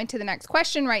 guys. I'm going to the next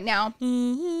question right now.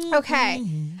 Okay.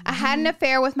 I had an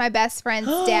affair with my best friend's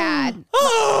dad.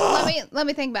 Let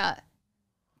me think about it.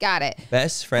 Got it.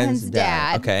 Best friend's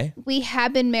dad. Okay. We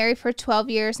have been married for 12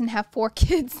 years and have 4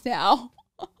 kids now.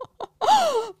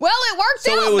 Well, it worked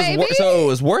out, baby. So it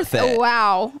was worth it.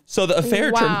 Wow. So the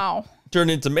affair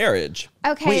turned into marriage.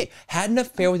 Okay. Wait, had an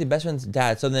affair with your best friend's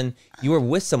dad. So then you were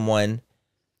with someone.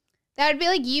 That would be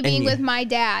like you being with my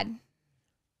dad.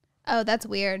 Oh, that's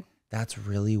weird. That's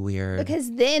really weird.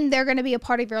 Because then they're going to be a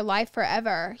part of your life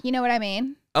forever. You know what I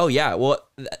mean? Oh, yeah. Well,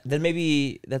 then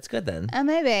maybe that's good then.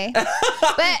 Maybe. But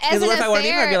as an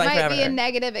affair, it might be a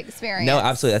negative experience. No,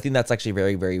 absolutely. I think that's actually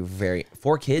very, very, very...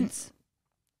 4 kids?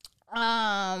 You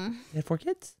had 4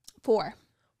 kids? 4.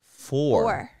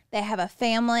 4. They have a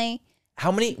family.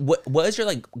 How many... What is your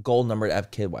like goal number to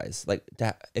have kid-wise? Like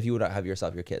if you would have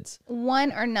yourself, your kids?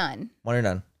 1 or none. 1 or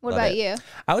none. What about you?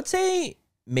 I would say...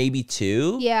 maybe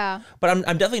 2. Yeah. But I'm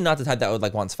definitely not the type that would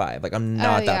like wants 5. Like I'm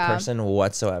not that person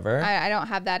whatsoever. I don't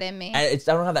have that in me. I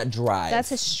don't have that drive.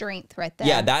 That's a strength right there.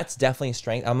 Yeah, that's definitely a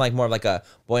strength. I'm like more of like a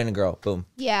boy and a girl. Boom.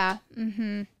 Yeah.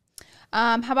 Mm-hmm.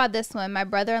 How about this one? My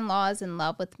brother-in-law is in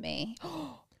love with me.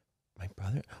 My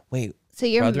brother? Wait. So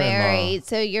you're married.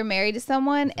 So you're married to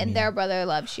someone and their brother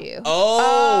loves you.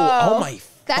 Oh my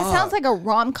fuck. That sounds like a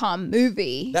rom-com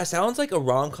movie. That sounds like a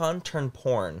rom-com turned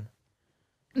porn.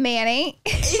 Manny.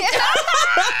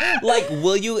 Like,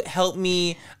 will you help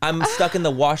me? I'm stuck in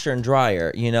the washer and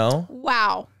dryer, you know?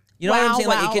 Wow. You know what I'm saying?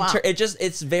 Like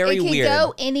it's very weird. It can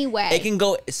go any way. It can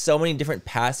go so many different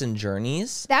paths and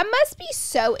journeys. That must be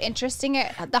so interesting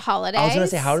at the holidays. I was going to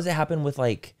say, how does it happen with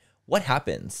like, what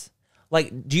happens?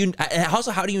 Like,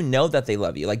 also, how do you know that they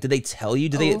love you? Like, did they tell you?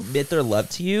 Do they admit their love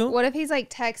to you? What if he's like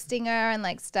texting her and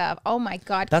like stuff? Oh my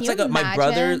God. That's like my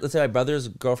brother, let's say my brother's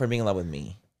girlfriend being in love with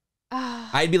me.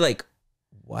 I'd be like,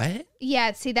 what?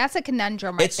 Yeah, see, that's a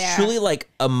conundrum right there. It's truly like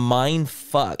a mind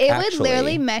fuck. It would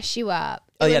literally mess you up.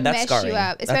 That's scarring. You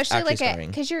up, especially that's like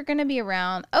because you're gonna be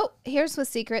around. Oh, here's the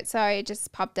secret. Sorry, it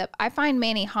just popped up. I find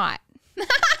Manny hot.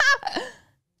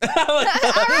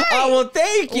 Oh well,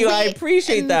 thank you. I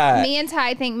appreciate that. Me and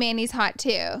Ty think Manny's hot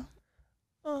too.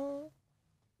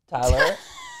 Tyler.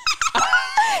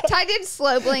 Ty did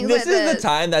slow blink. This is the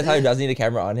time that Tyler does need a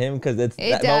camera on him because it's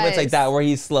moments like that where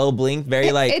he's slow blinked,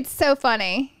 very like. It's so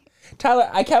funny. Tyler,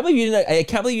 I can't believe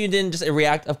you didn't just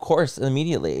react, of course,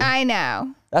 immediately. I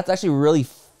know. That's actually really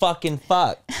fucking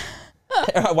fucked.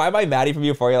 Why am I mad at you from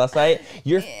Euphoria last night?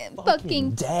 You're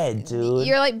fucking dead, dude.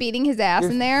 You're like beating his ass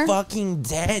in there. Fucking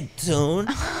dead, dude.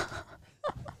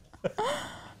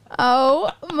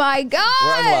 Oh my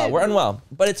God. We're unwell,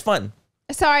 but it's fun.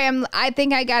 Sorry, I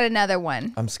think I got another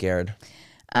one. I'm scared.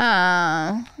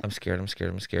 I'm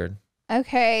scared.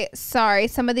 Okay, sorry.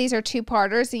 Some of these are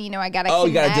 2-parters, and I gotta. Oh,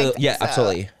 you gotta do. Yeah,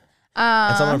 absolutely.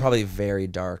 And some are probably very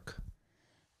dark.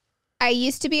 I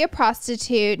used to be a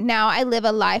prostitute. Now I live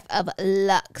a life of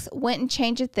lux. Wouldn't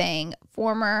change a thing.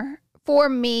 Former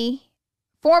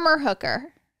hooker.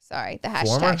 Sorry, the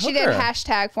hashtag. She did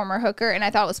hashtag former hooker, and I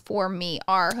thought it was for me,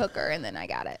 our hooker, and then I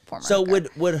got it. Former hooker.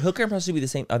 would hooker and prostitute be the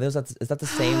same? Is that the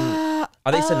same?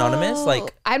 Are they synonymous?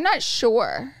 Like, I'm not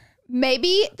sure.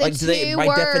 Maybe the two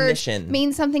words definition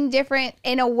mean something different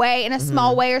in a way, in a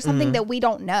small way, or something that we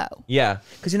don't know. Yeah,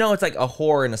 because it's like a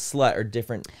whore and a slut are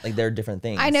different. Like they're different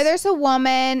things. I know there's a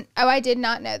woman. Oh, I did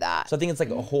not know that. So I think it's like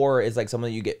a whore is like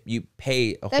someone you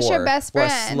pay a That's whore. your best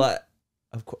friend. Or a slut.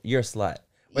 Of course, you're a slut.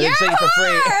 Where you're they for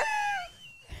free.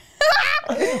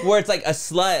 Where it's like a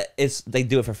slut is they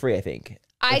do it for free. I think.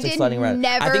 I think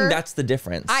that's the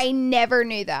difference. I never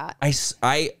knew that.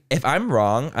 If I'm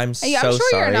wrong, I'm so sorry. I'm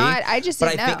sure you're not. I just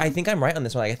didn't know. I think I'm right on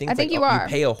this one. Like, I think you are. You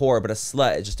pay a whore, but a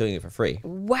slut is just doing it for free.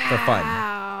 Wow. For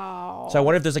fun. So I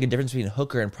wonder if there's like a difference between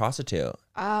hooker and prostitute.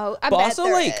 Oh, I bet also,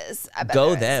 there is. I bet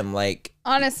go there them. Is. Like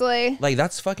honestly. Like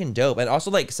that's fucking dope. And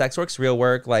also like sex work's real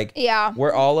work. Like yeah.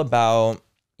 We're all about,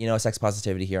 sex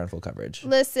positivity here on Full Coverage.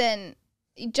 Listen.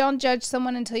 Don't judge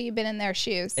someone until you've been in their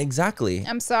shoes. Exactly.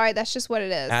 I'm sorry. That's just what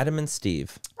it is. Adam and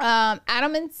Steve.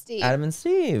 Adam and Steve. Adam and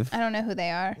Steve. I don't know who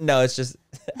they are. No, it's just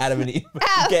Adam and Eve.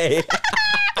 Gay.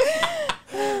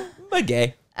 But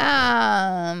gay.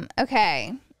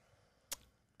 Okay.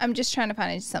 I'm just trying to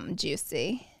find something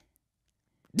juicy.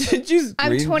 Did you?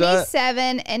 I'm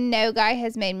 27 and no guy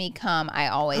has made me come. I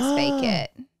always fake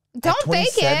it. Don't fake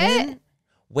it.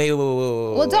 Wait.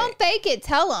 Well, don't fake it.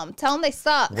 Tell them they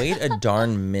suck. Wait a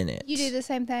darn minute. You do the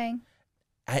same thing.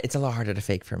 It's a lot harder to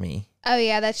fake for me. Oh,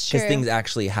 yeah, that's true. Because things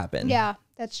actually happen. Yeah,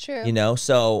 that's true.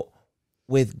 So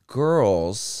with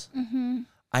girls,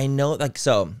 I know, like,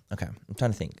 okay, I'm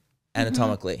trying to think.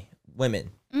 Anatomically,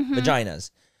 women,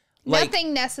 vaginas.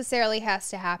 Nothing necessarily has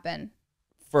to happen.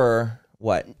 For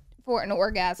what? for an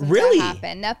orgasm really? to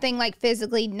happen. Nothing like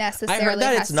physically necessarily. I heard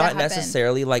that has it's not to happen.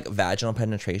 necessarily like vaginal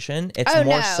penetration. It's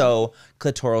more so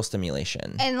clitoral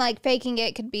stimulation. And like faking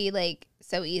it could be like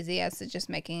so easy as to just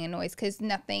making a noise because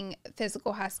nothing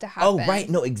physical has to happen. Oh, right.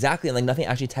 No, exactly. And like nothing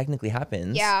actually technically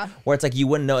happens. Yeah. Where it's like you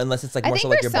wouldn't know unless it's like more so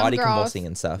like your body convulsing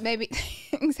and stuff. Maybe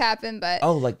things happen, but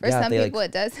like for some people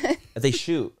it doesn't. If they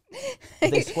shoot,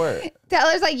 if they squirt.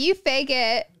 Teller's like, you fake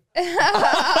it. I'm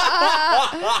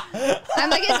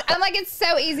like, it's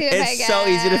so easy to fake it. It's so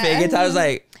easy to fake it. I was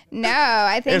like, no,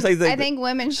 I think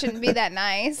women shouldn't be that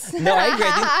nice. No, I agree.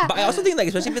 But I also think like,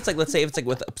 especially if it's like, let's say if it's like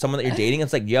with someone that you're dating,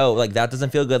 it's like, yo, like that doesn't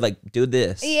feel good. Like do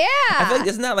this. Yeah. I feel like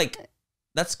isn't that like,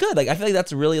 that's good. Like I feel like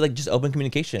that's really like just open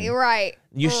communication. Right.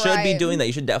 You should be doing that.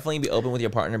 You should definitely be open with your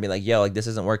partner and be like, yo, like this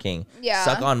isn't working. Yeah.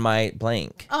 Suck on my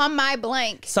blank. On my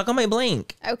blank. Suck on my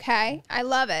blank. Okay. I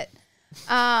love it.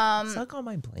 Suck on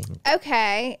my blank.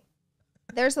 Okay.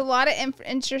 There's a lot of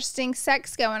interesting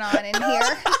sex going on in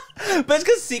here. But it's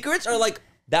because secrets are like,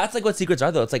 that's like what secrets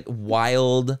are though. It's like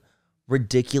wild,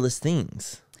 ridiculous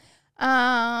things. When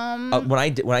I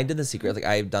did the secret, like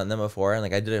I've done them before and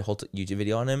like I did a whole YouTube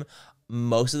video on him.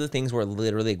 Most of the things were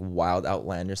literally like wild,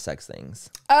 outlandish sex things.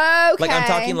 Okay. Like I'm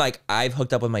talking like I've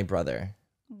hooked up with my brother.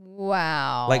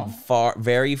 Wow. Like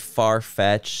very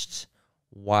far-fetched,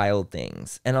 wild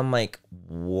things. And I'm like,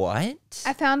 what?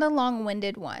 I found a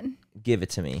long-winded one. Give it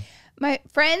to me. My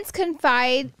friends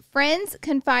confide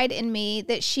in me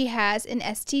that she has an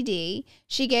STD.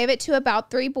 She gave it to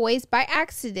about 3 boys by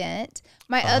accident.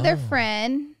 My other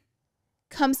friend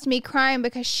comes to me crying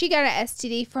because she got an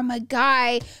STD from a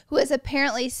guy who is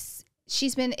apparently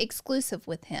she's been exclusive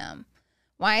with him.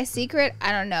 Why a secret?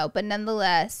 I don't know, but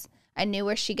nonetheless, I knew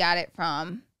where she got it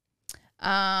from.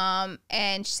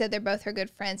 And she said they're both her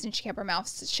good friends and she kept her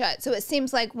mouth shut. So it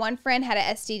seems like one friend had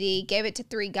an STD, gave it to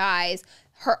 3 guys.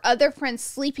 Her other friend's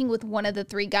sleeping with one of the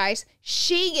 3 guys.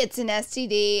 She gets an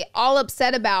STD, all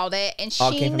upset about it, and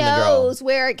she knows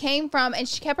where it came from, and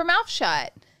she kept her mouth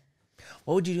shut.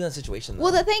 What would you do in that situation, though?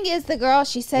 Well, the thing is, the girl,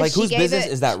 she said like, she gave it. whose business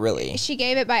is that really? She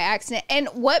gave it by accident. And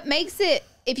what makes it,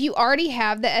 if you already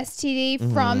have the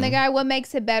STD from the guy, what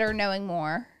makes it better knowing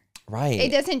more? Right.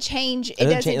 It doesn't change. It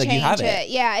doesn't change it.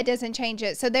 Yeah, it doesn't change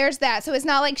it. So there's that. So it's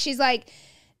not like she's like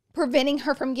preventing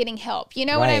her from getting help. You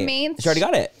know what I mean? She already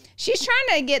got it. She's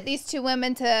trying to get these 2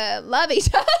 women to love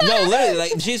each other. No, literally,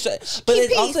 like she's. But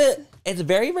it's also it's a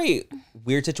very, very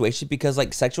weird situation because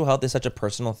like sexual health is such a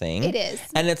personal thing. It is,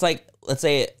 and it's like, let's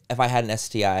say if I had an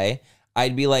STI,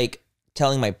 I'd be like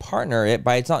telling my partner it,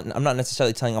 but it's not. I'm not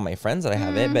necessarily telling all my friends that I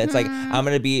have it, but it's like I'm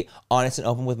gonna be honest and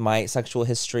open with my sexual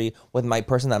history with my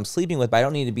person that I'm sleeping with, but I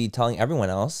don't need to be telling everyone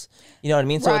else. You know what I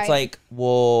mean? So it's like,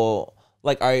 well.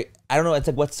 Like, I don't know. It's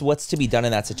like, what's to be done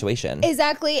in that situation?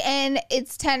 Exactly. And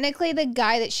it's technically the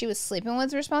guy that she was sleeping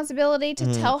with's responsibility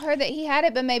to tell her that he had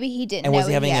it, but maybe he didn't know was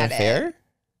he having an affair? It.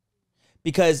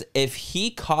 Because if he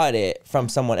caught it from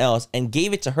someone else and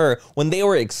gave it to her when they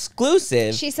were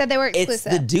exclusive, she said they were exclusive. It's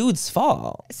the dude's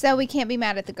fault. So we can't be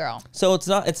mad at the girl. So it's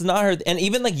not her. And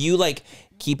even like you like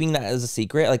keeping that as a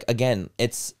secret, like again,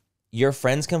 it's your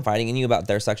friends confiding in you about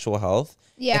their sexual health.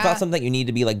 Yeah. It's not something that you need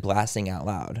to be like blasting out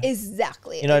loud.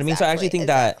 Exactly. You know what I mean? So I actually think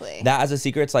that as a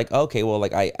secret, it's like, okay, well,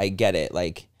 like I get it.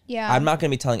 Like, yeah, I'm not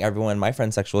going to be telling everyone my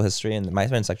friend's sexual history and my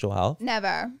friend's sexual health.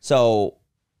 Never. So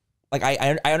like,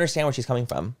 I understand where she's coming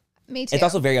from. Me too. It's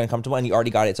also very uncomfortable and you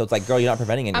already got it. So it's like, girl, you're not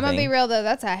preventing anything. I'm going to be real though.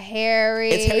 That's a hairy.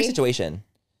 It's a hairy situation.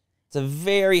 It's a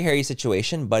very hairy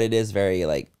situation, but it is very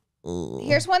like,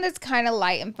 here's one that's kind of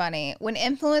light and funny. When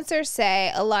influencers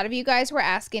say, a lot of you guys were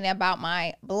asking about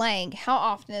my blank, how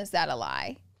often is that a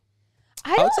lie?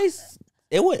 I would say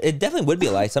it definitely would be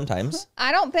a lie sometimes.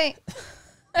 I don't think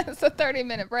it's a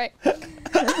 30-minute break. Should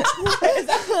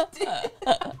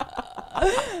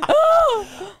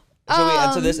we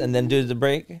answer this and then do the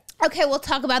break? Okay, we'll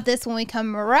talk about this when we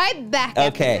come right back.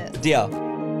 Okay, deal.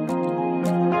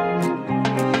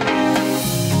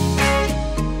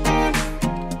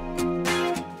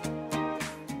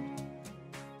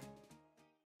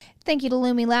 Thank you to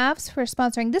Lumi Labs for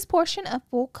sponsoring this portion of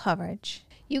Full Coverage.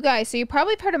 You guys, so you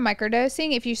probably heard of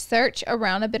microdosing. If you search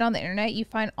around a bit on the internet, you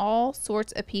find all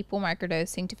sorts of people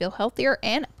microdosing to feel healthier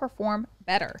and perform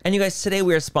better. And you guys, today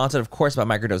we are sponsored, of course, by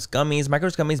Microdose Gummies.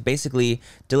 Microdose Gummies basically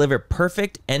deliver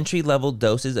perfect entry-level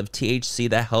doses of THC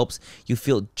that helps you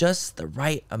feel just the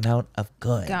right amount of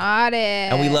good. Got it.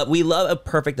 And we love a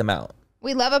perfect amount.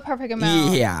 We love a perfect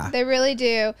amount. Yeah. They really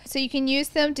do. So you can use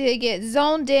them to get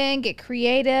zoned in, get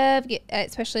creative,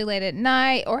 especially late at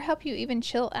night, or help you even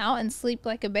chill out and sleep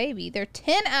like a baby. They're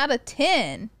 10 out of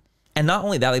 10. And not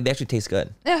only that, like they actually taste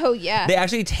good. Oh yeah. They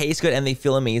actually taste good and they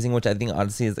feel amazing, which I think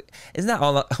honestly is like, isn't that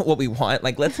all what we want?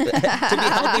 Like let's to be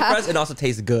healthy for us and also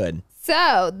taste good.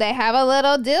 So they have a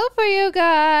little deal for you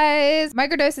guys.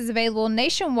 Microdose is available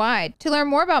nationwide. To learn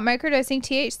more about microdosing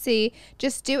THC,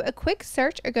 just do a quick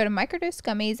search or go to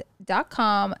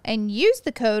microdosegummies.com and use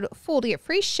the code FOOL to get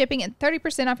free shipping and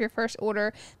 30% off your first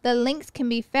order. The links can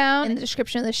be found in the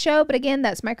description of the show. But again,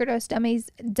 that's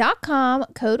microdosegummies.com,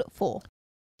 code FOOL.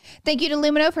 Thank you to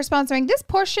Lumino for sponsoring this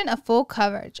portion of Full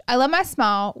Coverage. I love my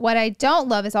smile. What I don't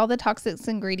love is all the toxic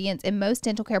ingredients in most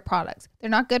dental care products. They're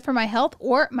not good for my health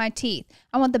or my teeth.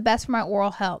 I want the best for my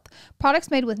oral health. Products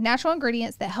made with natural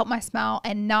ingredients that help my smile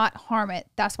and not harm it.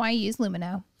 That's why I use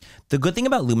Lumino. The good thing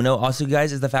about Lumino also,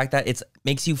 guys, is the fact that it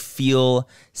makes you feel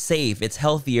safe. It's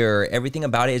healthier. Everything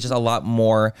about it is just a lot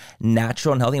more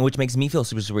natural and healthy, which makes me feel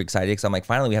super, super excited because I'm like,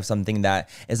 finally, we have something that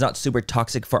is not super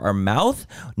toxic for our mouth.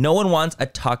 No one wants a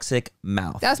toxic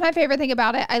mouth. That's my favorite thing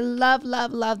about it. I love,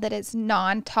 love, love that it's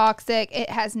non-toxic.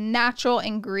 It has natural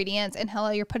ingredients, and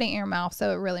hello, you're putting it in your mouth,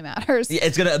 so it really matters. Yeah,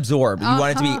 it's going to absorb. You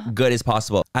want it to be good as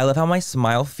possible. I love how my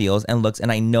smile feels and looks,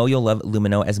 and I know you'll love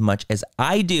Lumino as much as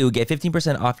I do. Get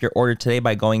 15% off your order today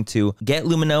by going to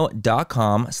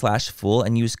getlumino.com/fool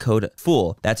and use code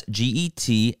FOOL. That's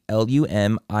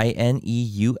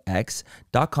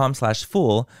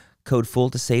GETLUMINEUX.com/fool. Code FOOL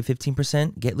to save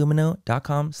 15%.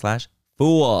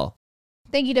 Getlumino.com/fool.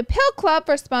 Thank you to Pill Club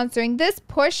for sponsoring this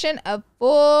portion of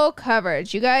Full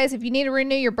Coverage. You guys, if you need to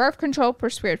renew your birth control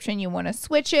prescription, you want to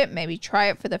switch it, maybe try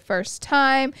it for the first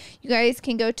time, you guys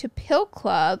can go to Pill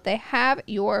Club. They have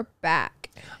your back.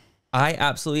 I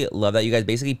absolutely love that. You guys,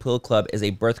 basically Pill Club is a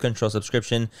birth control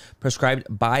subscription prescribed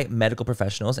by medical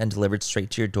professionals and delivered straight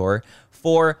to your door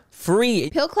for free.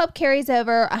 Pill Club carries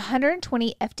over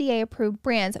 120 FDA-approved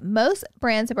brands. Most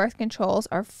brands of birth controls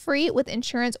are free with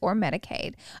insurance or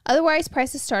Medicaid. Otherwise,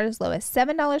 prices start as low as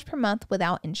 $7 per month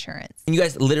without insurance. And you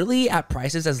guys, literally at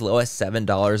prices as low as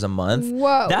 $7 a month.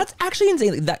 Whoa. That's actually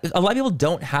insane. A lot of people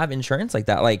don't have insurance like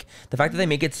that. Like the fact that they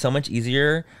make it so much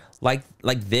easier like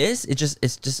this,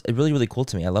 it's just really, really cool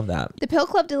to me. I love that. The Pill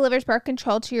Club delivers birth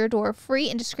control to your door free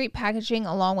in discreet packaging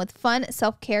along with fun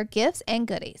self-care gifts and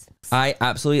goodies. I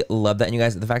absolutely love that. And you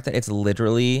guys, the fact that it's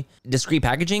literally discreet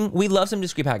packaging, we love some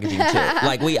discreet packaging too.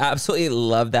 Like we absolutely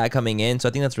love that coming in. So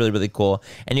I think that's really, really cool.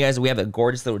 And you guys, we have a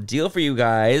gorgeous little deal for you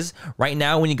guys. Right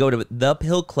now, when you go to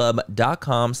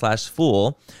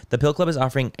thepillclub.com/fool, the Pill Club is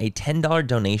offering a $10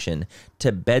 donation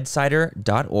to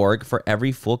bedsider.org for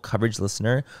every Full Coverage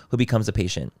listener who becomes a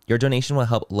patient. Your donation will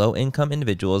help low-income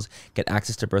individuals get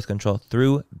access to birth control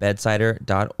through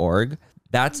bedsider.org.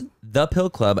 That's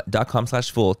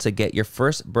thepillclub.com/fool to get your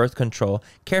first birth control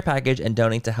care package and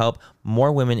donate to help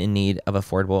more women in need of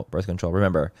affordable birth control.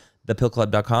 Remember,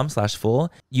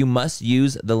 thepillclub.com/fool. You must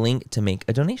use the link to make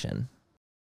a donation.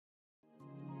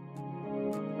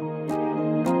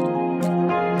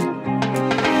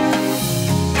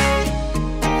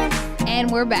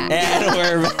 And we're back. And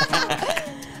we're back.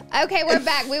 Okay, we're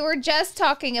back. We were just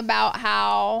talking about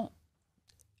how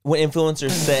when influencers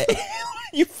say,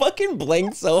 you fucking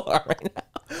blinked so hard right now.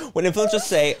 When influencers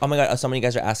say, oh my God, so many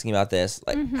guys are asking about this.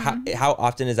 Like, how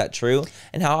often is that true?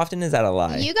 And how often is that a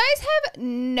lie? You guys have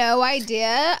no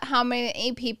idea how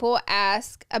many people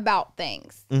ask about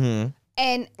things.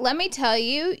 And let me tell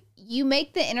you, you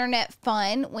make the internet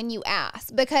fun when you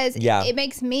ask because it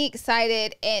makes me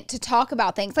excited and to talk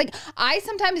about things. Like I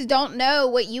sometimes don't know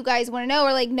what you guys want to know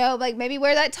or like know like maybe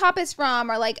where that top is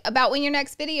from or like about when your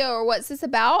next video or what's this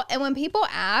about. And when people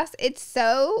ask, it's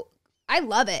so I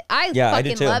love it. I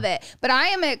fucking love it. But I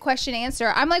am a question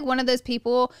answer. I'm like one of those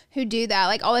people who do that.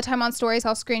 Like all the time on stories,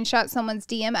 I'll screenshot someone's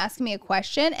DM asking me a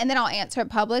question and then I'll answer it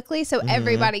publicly so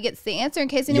everybody gets the answer in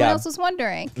case anyone else was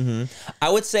wondering. I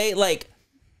would say like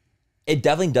it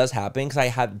definitely does happen because I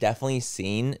have definitely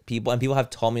seen people and people have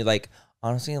told me like,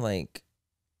 honestly, like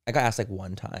I got asked like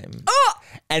one time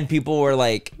and people were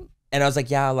like, and I was like,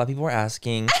 yeah, a lot of people were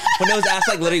asking. When it was asked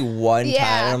like literally one time,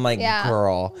 and I'm like,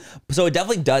 girl. So it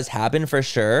definitely does happen for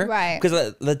sure. Right.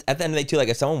 Because at the end of the day too, like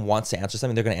if someone wants to answer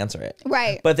something, they're going to answer it.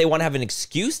 Right. But if they want to have an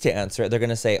excuse to answer it, they're going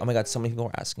to say, oh my God, so many people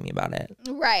were asking me about it.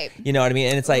 Right. You know what I mean?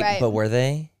 And it's like, but were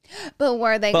they? But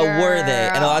were they, But were they?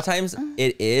 And a lot of times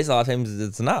it is, a lot of times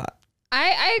it's not.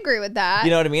 I agree with that. You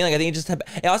know what I mean? Like I think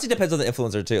it also depends on the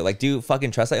influencer too. Like do you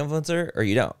fucking trust that influencer or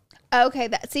you don't? Okay,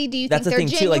 see, do you That's think the they're thing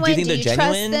genuine? too. Like, do you think they're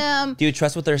genuine? Trust them? Do you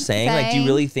trust what they're saying? Like, do you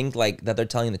really think like that they're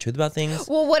telling the truth about things?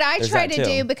 Well, what I try to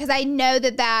do, because I know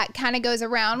that kind of goes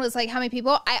around, was like how many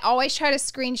people. I always try to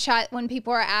screenshot when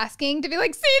people are asking to be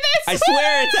like, see this? I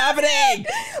swear it's happening.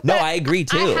 No, I agree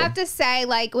too. I have to say,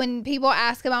 like, when people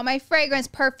ask about my fragrance,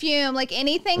 perfume, like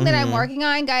anything that I'm working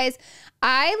on, guys,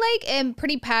 I like am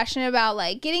pretty passionate about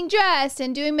like getting dressed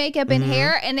and doing makeup and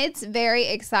hair, and it's very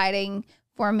exciting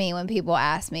for me when people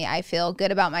ask me. I feel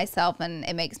good about myself, and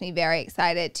it makes me very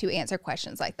excited to answer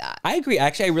questions like that. I agree.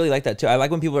 Actually, I really like that too. I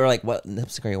like when people are like, what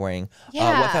lipstick are you wearing?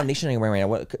 What foundation are you wearing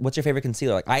right now? What's your favorite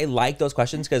concealer? Like, I like those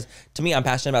questions because to me, I'm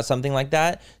passionate about something like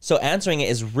that. So answering it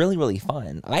is really, really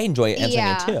fun. I enjoy answering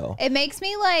it too. It makes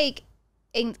me like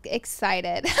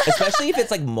excited. Especially if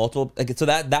it's like multiple, like, so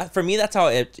that for me, that's how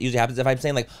it usually happens. If I'm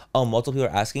saying like, oh, multiple people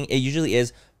are asking, it usually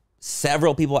is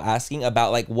several people asking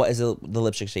about like what is the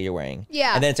lipstick shade you're wearing.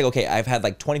 Yeah. And then it's like, okay, I've had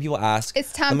like 20 people ask.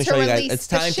 It's time to show you guys. release It's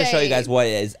time to show you guys what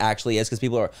it actually is, because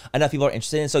enough people are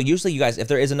interested in it. So usually you guys, if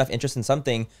there is enough interest in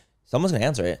something, someone's gonna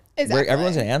answer it. Exactly.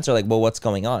 Everyone's gonna answer like, well, what's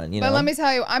going on? You know. But let me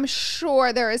tell you, I'm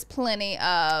sure there is plenty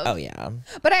of. Oh yeah.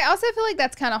 But I also feel like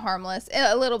that's kind of harmless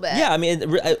a little bit. Yeah, I mean,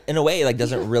 in a way, it like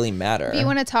doesn't really matter. If you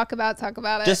want to talk about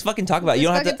it. Just fucking talk about it. You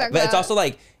don't have to. But it's also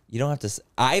like, you don't have to.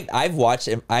 I've watched.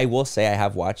 I will say I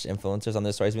have watched influencers on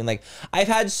their stories being like, I've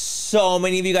had so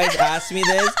many of you guys ask me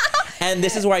this, and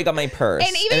this is where I got my purse.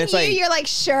 And even it's you're like,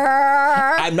 sure.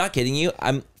 I'm not kidding you.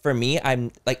 For me,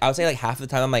 I'm like, I would say like half of the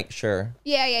time I'm like, sure.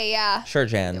 Yeah. Sure,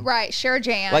 Jan. Right, sure,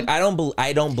 Jan. Like, I don't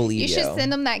believe you. You should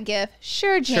send them that gift.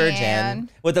 Sure, Jan. Sure, Jan.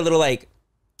 With the little like.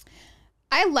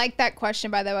 I like that question,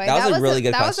 by the way. That was a really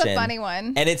good question. That was a funny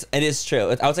one. And it is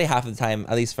true. I would say half of the time,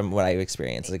 at least from what I've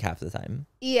experienced, like half of the time.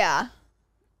 Yeah.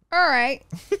 All right.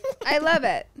 I love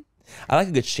it. I like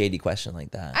a good shady question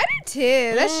like that. I do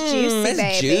too. That's juicy, that's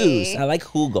baby. Juice. I like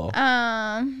Hugo.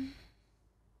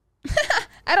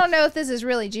 I don't know if this is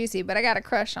really juicy, but I got a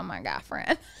crush on my guy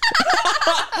friend.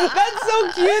 That's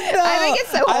so cute, though. I think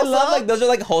it's so wholesome. I love, like, those are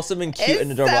like wholesome and cute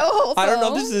and adorable. So wholesome. I don't know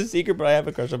if this is a secret, but I have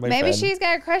a crush on my friend. Maybe she's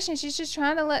got a crush and she's just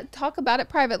trying to talk about it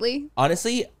privately.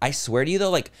 Honestly, I swear to you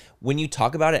though, like when you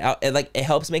talk about it out, it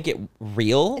helps make it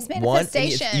real. It's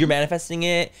manifestation. You're manifesting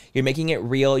it. You're making it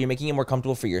real. You're making it more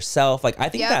comfortable for yourself. Like, I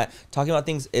think that talking about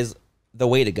things is the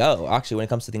way to go, actually, when it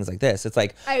comes to things like this. It's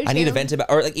like, I need to vent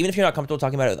about, or like, even if you're not comfortable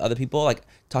talking about it with other people, like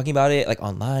talking about it like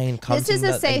online. This is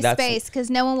a safe space because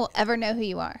no one will ever know who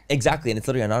you are. Exactly. And it's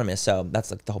literally anonymous. So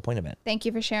that's like the whole point of it. Thank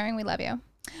you for sharing. We love you.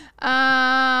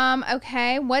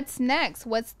 Okay. What's next?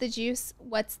 What's the juice?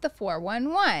 What's the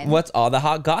 411? What's all the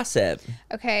hot gossip?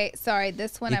 Okay. Sorry.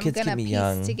 This one I'm going to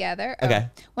piece together. Okay.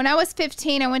 When I was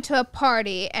 15, I went to a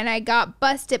party and I got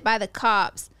busted by the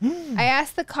cops. I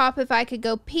asked the cop if I could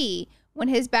go pee. When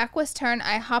his back was turned,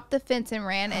 I hopped the fence and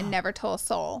ran and never told a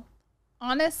soul.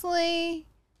 Honestly,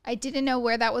 I didn't know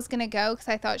where that was going to go because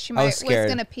I thought she was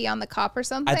going to pee on the cop or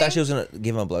something. I thought she was going to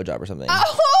give him a blowjob or something.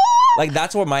 Oh! Like,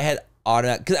 that's where my head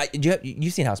automatically, because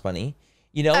you've seen House Bunny.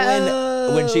 You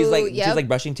know when she's like, she's like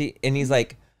brushing teeth and he's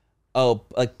like, oh,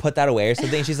 like put that away or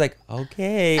something. And she's like,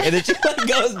 okay. And then she like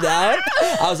goes down.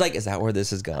 I was like, is that where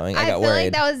this is going? I got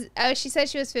worried. Like that was, she said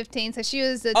she was 15. So she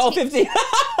was 15.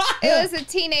 It was a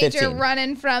teenager 15.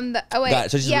 Running from the, oh wait. Got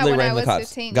it. So she's really running from the cops.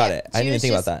 15. Got it. I didn't even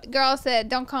think about that. Girl said,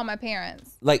 don't call my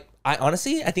parents. Like, I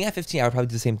honestly think at 15, I would probably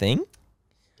do the same thing. Yeah.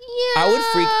 I would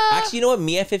freak. Actually, you know what?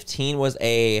 Me at 15 was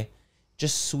a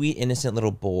just sweet, innocent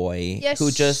little boy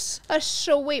who just a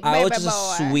sweet baby I was just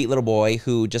boy. a sweet little boy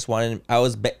who just wanted. I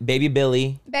was baby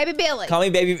Billy. Baby Billy. Call me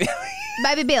baby Billy.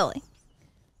 Baby Billy.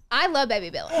 I love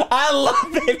baby Billy. I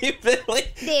love baby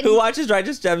Billy. Who watches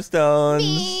Righteous Gemstones?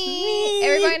 Me.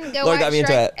 Everyone go Lord watch. Got me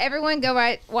into it. Everyone go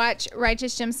watch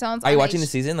Righteous Gemstones. Are you watching the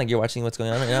season? Like, you're watching what's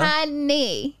going on right now?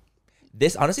 Honey.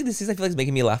 This season I feel like is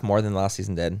making me laugh more than the last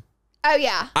season did. Oh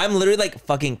yeah. I'm literally like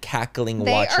fucking cackling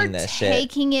watching this shit.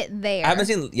 Taking it there. I haven't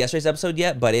seen yesterday's episode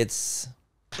yet, but it's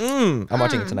I'm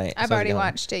watching it tonight. I've already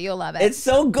watched it. You'll love it. It's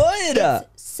so good.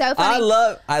 It's so funny.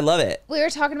 I love it. We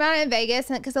were talking about it in Vegas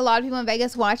because a lot of people in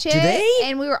Vegas watch it. Do they?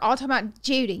 And we were all talking about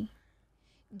Judy.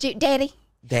 Daddy.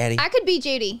 I could be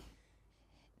Judy.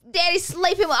 Daddy's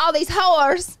sleeping with all these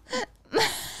whores.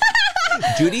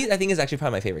 Judy, I think, is actually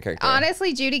probably my favorite character.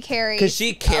 Honestly, Judy carries because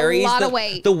she carries a lot of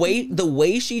weight. The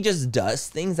way she just does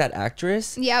things, that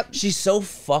actress. Yep. She's so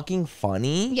fucking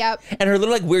funny. Yep. And her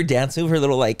little like weird dance move, her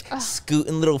little like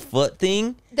scooting little foot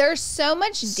thing. There's so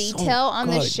much detail on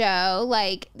the show.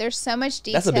 Like, there's so much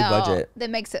detail. That's a big budget. That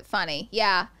makes it funny.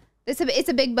 Yeah. It's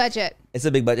a big budget. It's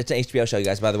a big budget. It's an HBO show, you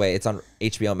guys. By the way, it's on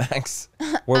HBO Max.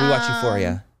 Where we watch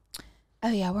Euphoria.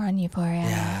 Oh yeah, we're on Euphoria.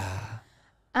 Yeah.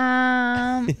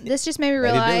 This just made me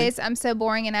realize I'm so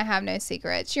boring and I have no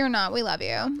secrets. You're not. We love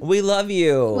you. We love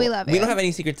you. We love you. We don't have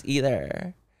any secrets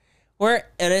either. We're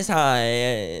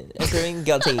innocent. Feeling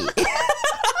guilty.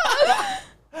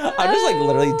 I'm just like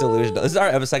literally delusional. This is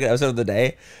our second episode of the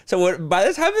day. So by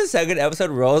the time the second episode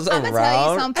rolls around, I'm gonna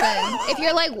tell you something. If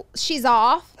you're like, she's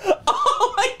off.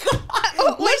 Oh my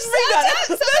god! Let's bring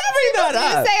that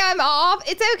up. Say I'm off.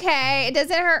 It's okay. It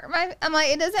doesn't hurt my. I'm like,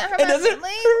 it doesn't hurt my feelings.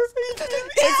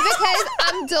 It's because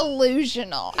I'm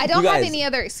delusional. I don't have any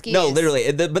other excuse. No,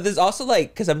 literally. But there's also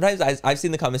like, because sometimes I've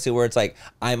seen the comments too where it's like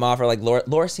I'm off, or like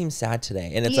Laura seems sad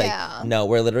today, and it's like no,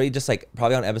 we're literally just like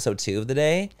probably on episode 2 of the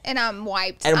day, and I'm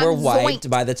wiped. And we're wiped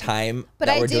by the time. But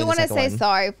I do want to say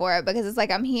sorry for it because it's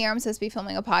like I'm here. I'm supposed to be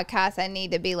filming a podcast. I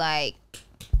need to be like,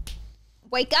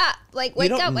 wake up, like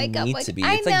wake up, wake up. To be.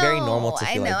 It's like very normal to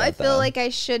feel like that. I feel like I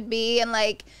should be, and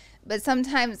like, but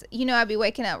sometimes I'd be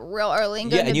waking up real early.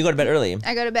 And you go to bed early.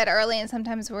 I go to bed early, and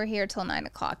sometimes we're here till 9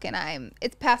 o'clock, and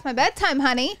it's past my bedtime,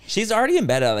 honey. She's already in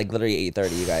bed at like literally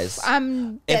 8:30. You guys.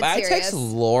 I'm dead If I serious. text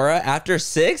Laura after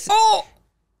 6.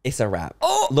 It's a wrap.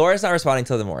 Laura's not responding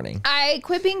till the morning. I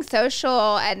quit being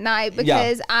social at night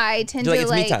because I tend to it's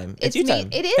like. Me time. It's you time.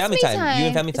 It is family me time. You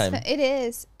and family time. It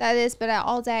is. That is. But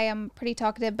all day I'm pretty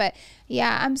talkative. But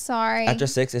yeah, I'm sorry. After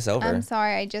 6, it's over. I'm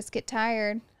sorry. I just get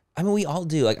tired. I mean, we all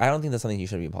do. Like, I don't think that's something you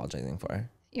should be apologizing for.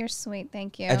 You're sweet.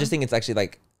 Thank you. I just think it's actually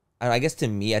like, I guess to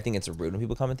me, I think it's rude when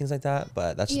people comment things like that.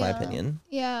 But that's just my opinion.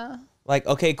 Yeah. Like,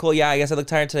 okay, cool. Yeah, I guess I look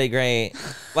tired today. Great.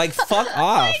 Like, fuck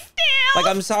off. Like,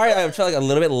 I'm sorry. I feel like a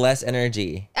little bit less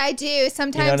energy. I do.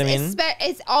 Sometimes, you know what I mean?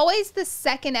 It's always the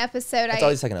second episode. It's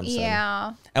always the second episode.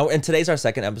 Yeah. And today's our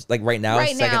second episode. Like, right now,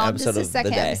 second episode this is of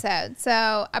second the day. episode.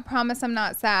 So, I promise I'm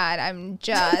not sad. I'm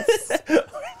just...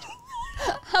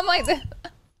 I'm like...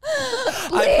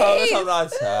 I promise I'm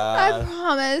not sad. I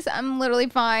promise. I'm literally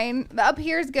fine. Up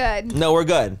here's good. No, we're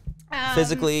good.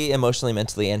 Physically, emotionally,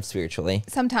 mentally, and spiritually.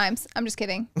 Sometimes. I'm just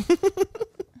kidding.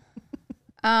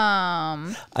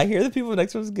 I hear the people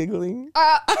next to us giggling.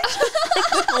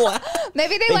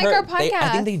 Maybe they like our podcast. I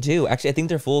think they do. Actually, I think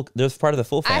they're part of the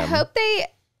full fam. I hope they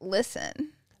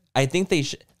listen. I think they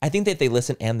should. I think that they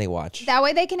listen and they watch. That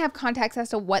way they can have context as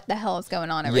to what the hell is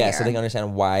going on over here. Yeah, so they can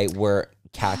understand why we're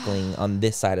cackling on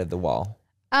this side of the wall.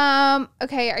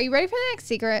 Okay, are you ready for the next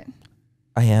secret?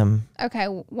 I am. Okay,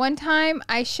 one time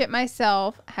I shit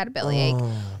myself, had a bellyache,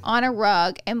 on a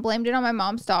rug and blamed it on my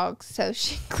mom's dog, so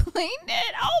she cleaned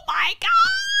it. Oh my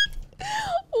God!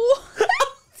 What?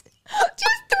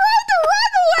 Just throw the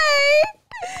rug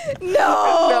away!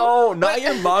 No, not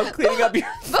your mom cleaning up your.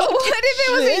 But what if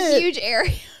it was a huge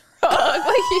area rug?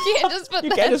 Like you can't just put.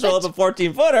 You can't just roll up a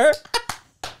 14-footer.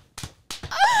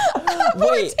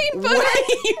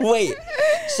 Wait.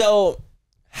 So,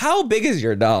 how big is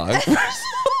your dog? It's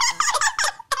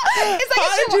like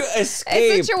how did you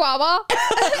escape? It's a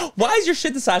chihuahua. Why is your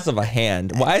shit the size of a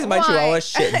hand? Why is my chihuahua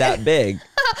shit that big?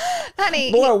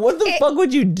 Honey. Laura, what the fuck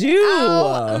would you do?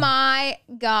 Oh my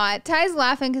God. Ty's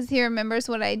laughing because he remembers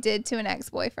what I did to an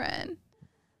ex-boyfriend.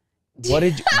 What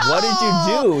did you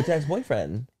do to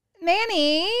ex-boyfriend?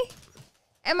 Manny.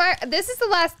 This is the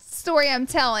last story I'm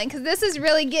telling because this is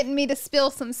really getting me to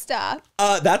spill some stuff.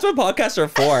 That's what podcasts are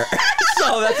for.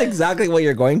 So that's exactly what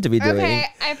you're going to be doing. Okay,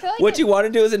 I feel like what you want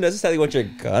to do isn't necessarily what you're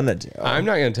gonna do. I'm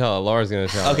not gonna tell her. Laura's gonna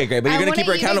tell her. Okay, great. But you're gonna keep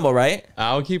her accountable, right?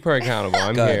 I'll keep her accountable.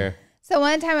 I'm here. So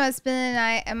one time I was spending the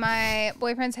night at my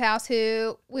boyfriend's house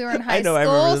who we were in high school. I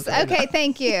remember this. Okay,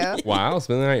 thank you. Wow,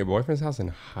 spending the night at your boyfriend's house in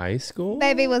high school?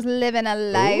 Baby was living a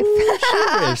life.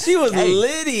 Ooh, she was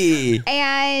litty.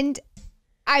 And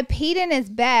I peed in his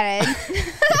bed.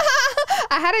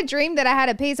 I had a dream that I had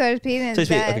to pee, so I just peed in his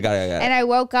bed. Okay, got it. And I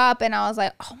woke up and I was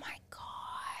like, oh my God,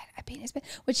 I peed in his bed.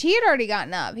 Which he had already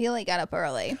gotten up. He like got up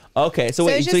early. Okay, so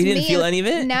wait, so he didn't feel any of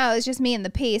it? No, it was just me and the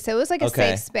pee. So it was like a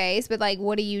safe space, but like,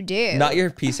 what do you do? Not your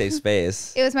pee safe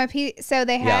space. It was my pee. So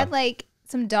they had like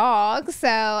some dogs, so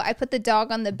I put the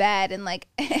dog on the bed and like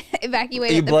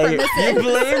evacuated the premises. You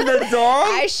blamed the dog?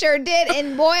 I sure did,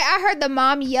 and boy, I heard the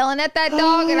mom yelling at that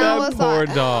dog, and I was poor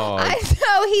like, dog.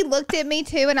 So he looked at me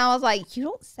too, and I was like, "You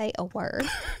don't say a word."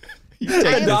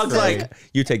 The dog's like,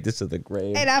 "You take this to the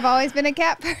grave." And I've always been a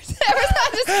cat person.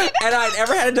 And I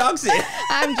never had a dog seat.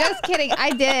 I'm just kidding. I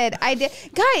did,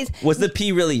 guys. Was the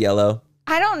pee really yellow?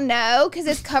 I don't know because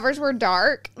his covers were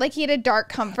dark. Like he had a dark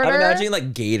comforter. I'm imagining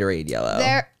like Gatorade yellow.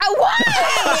 Why?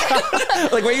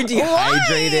 Like were you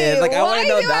dehydrated? Why? Like I want to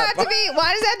know that.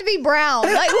 Why does it have to be brown?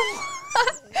 Like,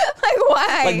 like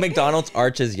why? Like McDonald's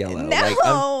arches yellow.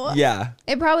 No. Like, yeah.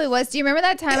 It probably was. Do you remember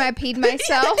that time I peed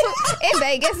myself in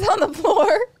Vegas on the floor?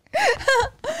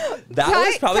 That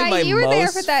was probably my you were most there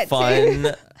for that fun.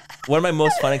 too. one of my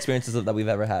most fun experiences that we've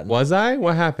ever had. Was I?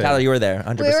 What happened? Tyler, you were there,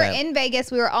 100%. We were in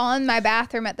Vegas. We were all in my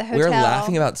bathroom at the hotel. We were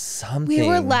laughing about something. We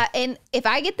were and if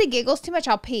I get the giggles too much,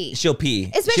 I'll pee. She'll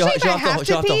pee. Especially if I have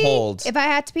to pee. Hold. If I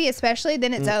have to pee, especially,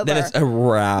 then it's over. Then it's a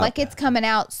wrap. Like it's coming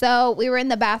out. So we were in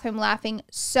the bathroom laughing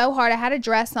so hard. I had a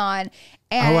dress on.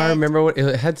 And I remember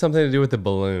it had something to do with the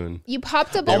balloon. You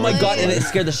popped a balloon. Oh my God, and it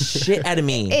scared the shit out of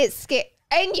me. It scared.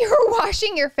 And you were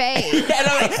washing your face. And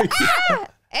I'm like, ah!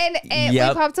 And we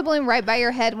popped a balloon right by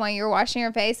your head when you were washing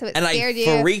your face, so it scared you.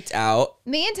 And I freaked out.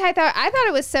 Me and Ty I thought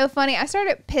it was so funny. I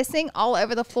started pissing all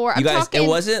over the floor. You guys, it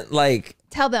wasn't like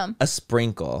tell them a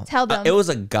sprinkle. Tell them it was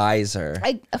a geyser.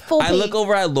 A full pee. I look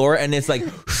over at Laura and it's like.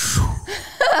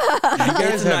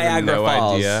 There's no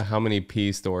idea how many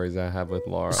pee stories I have with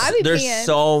Laura. There's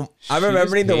so. I'm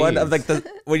remembering the one of like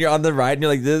when you're on the ride and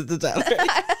you're like, this is the Tyler.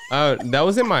 Oh, that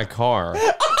was in my car.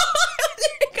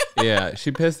 Yeah,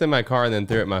 she pissed in my car and then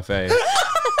threw it in my face.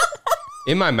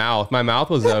 In my mouth. My mouth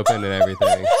was open and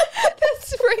everything. The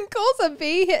sprinkles of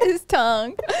pee hit his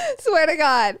tongue. Swear to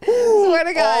God. Swear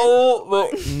to God.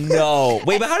 Oh, no.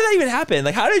 Wait, but how did that even happen?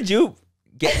 Like, how did you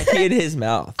get pee in his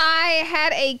mouth? I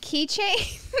had a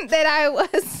keychain that I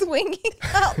was swinging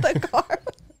out the car.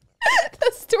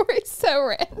 The story's so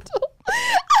random.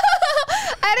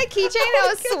 I had a keychain. I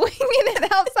was swinging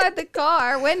it outside the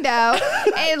car window,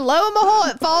 and lo and behold,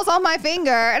 it falls on my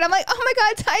finger. And I'm like, "Oh my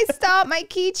God, Ty, stop my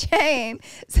keychain!"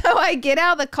 So I get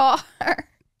out of the car,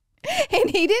 and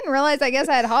he didn't realize. I guess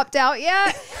I had hopped out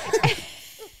yet.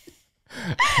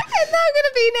 It's not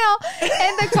gonna be now.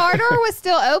 And the car door was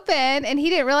still open, and he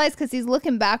didn't realize because he's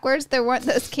looking backwards. There weren't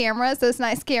those cameras, those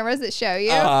nice cameras that show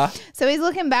you. So he's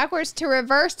looking backwards to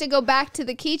reverse to go back to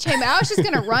the keychain. But I was just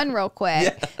gonna run real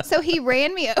quick. Yeah. So he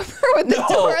ran me over with the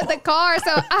door of the car.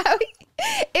 So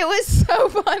it was so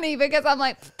funny because I'm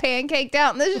like pancaked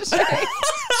out in the street.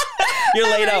 You're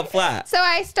laid out flat. So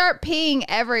I start peeing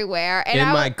everywhere. And in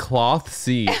my cloth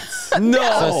seats.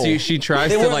 No. So she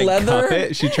tries to like leather? Cup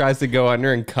it. She tries to go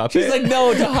under and cup She's it. She's like,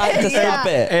 no, to stop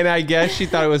it. And I guess she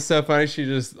thought it was so funny. She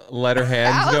just let her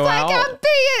hands go out. I'm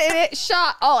peeing. And it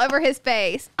shot all over his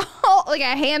face. Like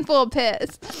a handful of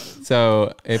piss.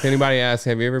 So if anybody asks,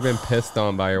 have you ever been pissed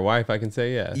on by your wife? I can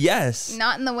say yes. Yes.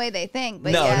 Not in the way they think,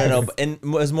 but No. And it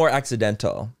was more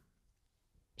accidental.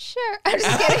 Sure. I'm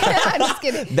just kidding. I'm just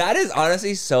kidding. That is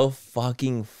honestly so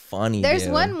fucking funny. There's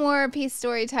one more piece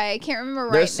story, Ty. I can't remember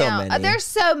right there's now. So many. There's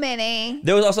so many.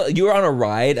 There was also, you were on a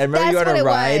ride. I remember you were on a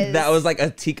ride. Was. That was like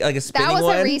a spinning one. That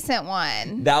was a recent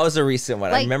one. That was a recent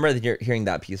one. Like, I remember hearing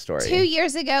that piece story. 2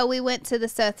 years ago, we went to the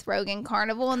Seth Rogen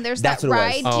Carnival, and there's That's that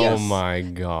ride. Oh my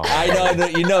God. I know.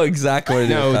 You know exactly what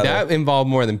it is. No, that involved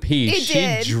more than pee.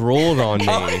 She drooled on me.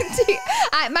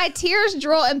 My tears,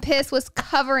 drool, and piss was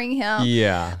covering him.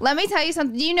 Yeah. Let me tell you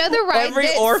something. Do you know the ride Every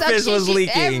orifice was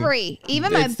leaking.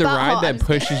 Even my It's the ride that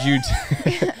pushes you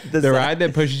to the ride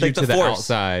that pushes you to the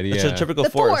outside. Yeah. The centrifugal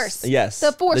force. Yes.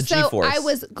 The force. The G-force. So I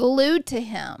was glued to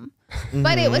him,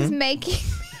 but it was making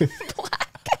me black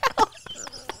out.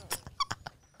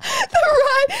 The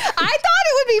ride. I thought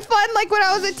it would be fun like when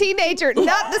I was a teenager.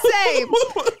 Not the same.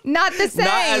 Not the same.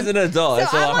 Not as an adult. So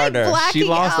it's a lot harder. She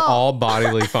lost all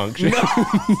bodily function.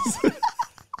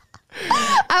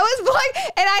 I was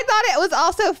black, and I thought it was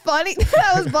also funny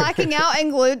that I was blacking out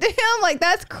and glued to him. Like,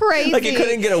 that's crazy. Like, it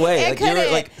couldn't get away. Like, you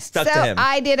were like stuck to him.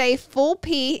 I did a full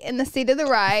pee in the seat of the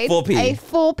ride. Full pee. A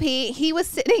full pee. He was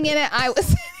sitting in it. I was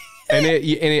sitting and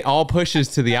it all pushes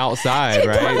to the outside,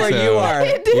 right? Like you are.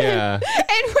 Yeah.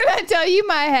 And when I tell you,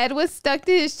 my head was stuck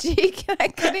to his cheek, and I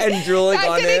couldn't. And drooling on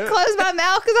him. I couldn't close my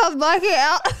mouth because I was blacking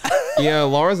out. Yeah,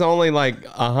 Laura's only like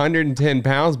 110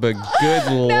 pounds, but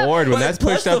good Lord, when that's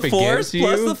pushed up against you,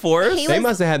 plus the force, they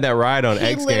must have had that ride on X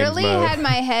Games mode. He literally had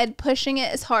my head pushing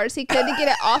it as hard as he could to get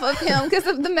it off of him because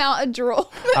of the amount of drool.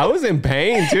 I was in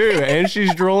pain too, and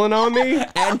she's drooling on me,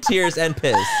 and tears and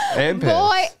piss,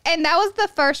 Boy, and that was the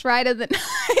first ride of the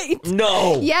night.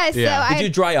 No. Yes. Yeah. So did you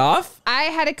dry off? I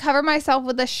had to cover myself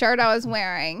with the shirt I was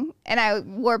wearing, and I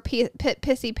wore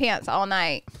pissy pants all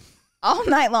night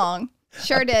long.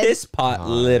 Sure did. Piss pot,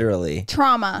 literally.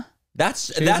 Trauma.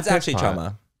 That's actually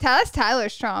trauma. That's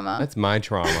Tyler's trauma. That's my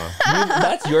trauma.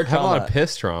 That's your trauma. I have a lot of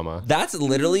piss trauma. That's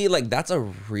literally like, that's a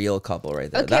real couple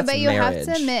right there. Okay, that's but you marriage.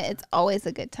 have to admit it's always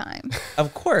a good time.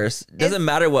 Of course. Doesn't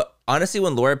matter what. Honestly,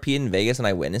 when Laura peed in Vegas and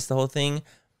I witnessed the whole thing,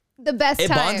 the best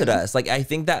time. It bonded us. Like, I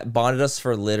think that bonded us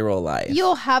for literal life.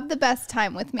 You'll have the best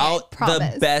time with me. I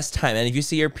promise. The best time. And if you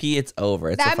see her pee, it's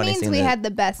over. It's that means we had the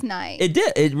best night. It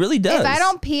did. It really does. If I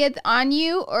don't pee on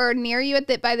you or near you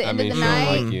by the end of the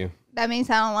night, like you. That means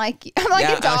I don't like you. I'm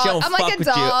like a dog. I'm like a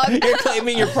dog. You're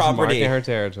claiming your property. Marking her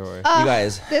territory. You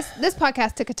guys. This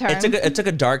podcast took a turn. It took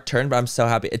a dark turn, but I'm so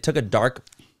happy. It took a dark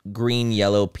green,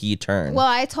 yellow pea turn. Well,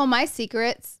 I told my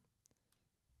secrets.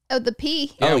 Oh, the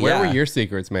pea. Yeah, where were your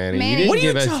secrets, Manny? You didn't what are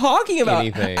you talking about?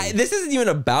 This isn't even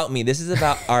about me. This is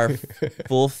about our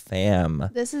full fam.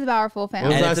 This is about our full family.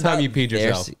 When was the last time you peed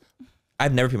yourself?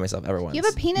 I've never peed myself ever once. You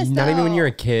have a penis, Not even when you're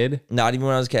a kid? Not even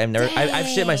when I was a kid. I've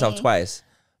shit myself twice.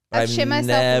 I've shit myself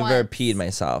never once. peed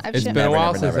myself. It's been a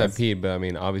while since I've peed, but I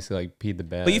mean, obviously, like, peed the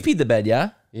bed. But you peed the bed, yeah?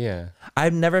 Yeah.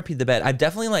 I've never peed the bed. I've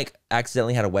definitely, like,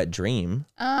 accidentally had a wet dream.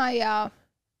 Oh, yeah.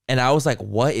 And I was like,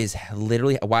 why is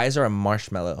there a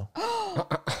marshmallow?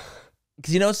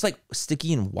 Because, you know, it's like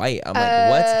sticky and white. I'm like,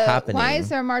 what's happening? Why is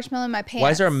there a marshmallow in my pants?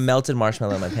 Why is there a melted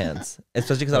marshmallow in my pants?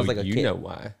 Especially because I was like a kid. You know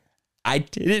why. I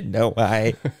didn't know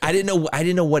why. I didn't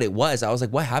know what it was. I was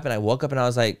like, what happened? I woke up and I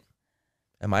was like,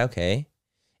 am I okay?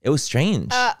 It was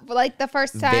strange. Like the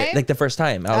first time? Like the first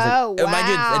time. I was like, wow. mind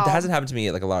you, it hasn't happened to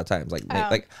me like a lot of times. Like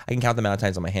I can count the amount of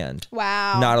times on my hand.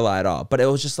 Wow. Not a lot at all. But it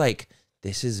was just like,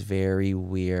 this is very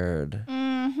weird.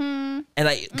 Mm-hmm. And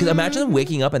because imagine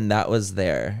waking up and that was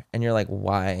there. And you're like,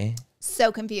 why?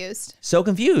 So confused. So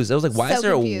confused. I was like, why is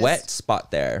there a wet spot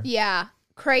there? Yeah.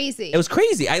 Crazy. It was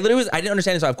crazy. I didn't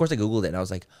understand it. So of course I Googled it and I was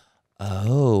like,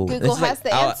 oh. Google has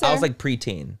the answer. I was like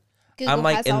preteen. Google I'm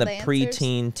like in the answers.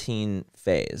 teen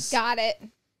phase. Got it.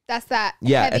 That's that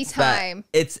heavy time.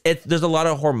 It's there's a lot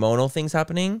of hormonal things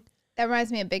happening. That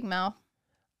reminds me of Big Mouth.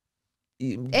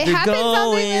 You're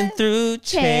going through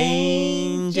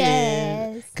changes.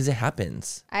 Because it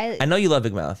happens. I know you love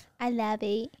Big Mouth. I love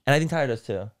it. And I think Tyler does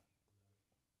too.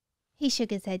 He shook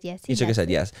his head yes. He shook his head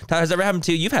yes. Tyler, has that ever happened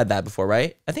to you? You've had that before,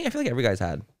 right? I feel like every guy's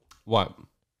had. What?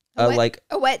 A wet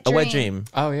dream.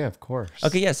 Oh, yeah, of course.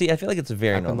 Okay, yeah. See, I feel like it's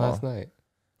very normal. Last night.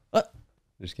 What?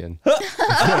 Just kidding. It's been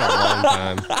a long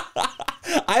time.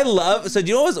 I love. So, do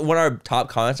you know what was one of our top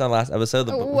comments on last episode?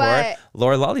 What?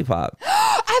 Laura Lollipop.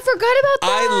 I forgot about that.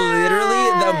 I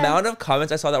literally, the amount of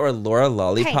comments I saw that were Laura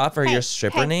Lollipop for your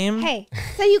stripper name. Hey,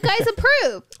 so you guys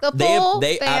approve.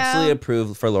 They absolutely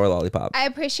approve for Laura Lollipop. I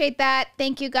appreciate that.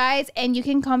 Thank you guys. And you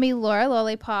can call me Laura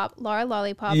Lollipop. Laura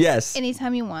Lollipop. Yes.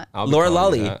 Anytime you want. Laura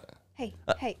Lolly. Hey.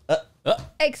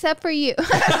 Except for you.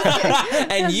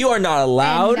 And you are not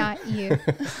allowed. And not you.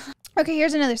 Okay,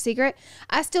 here's another secret.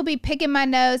 I still be picking my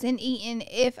nose and eating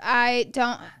if I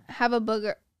don't have a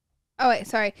booger. Oh, wait,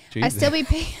 sorry. Jesus. I still be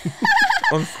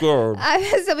I'm scared. I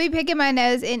still be picking my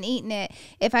nose and eating it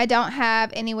if I don't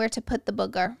have anywhere to put the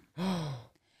booger.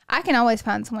 I can always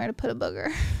find somewhere to put a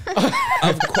booger.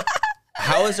 Of course.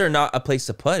 How is there not a place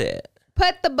to put it?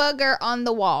 Put the booger on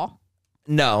the wall.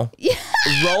 No.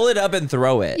 Roll it up and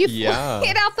throw it. You fly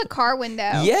it out the car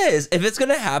window. Yes. If it's going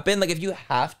to happen, like if you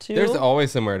have to. There's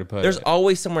always somewhere to put it. There's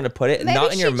always somewhere to put it, Maybe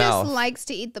not in your mouth. Maybe she just likes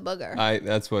to eat the booger.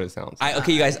 That's what it sounds like.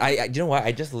 Okay, you guys, you know what?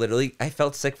 I just literally, I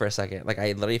felt sick for a second. Like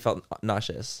I literally felt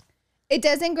nauseous. It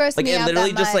doesn't gross me out that much.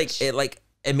 Like it literally just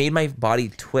it made my body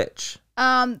twitch.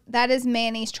 That is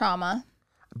Manny's trauma.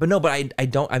 But no, but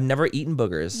I've never eaten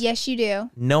boogers. Yes, you do.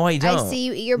 No, I don't. I see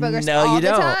you eat your boogers all the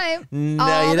time.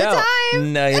 No, you don't.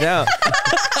 No, you don't.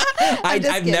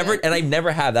 I've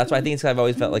never have. That's why I think it's because I've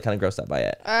always felt like kind of grossed out by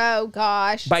it. Oh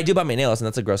gosh. But I do bite my nails, and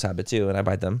that's a gross habit too, and I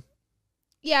bite them.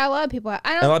 Yeah, a lot of people. A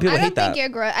lot of people hate that. I don't think you're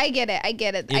gross. I get it. I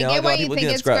get You know, get why you think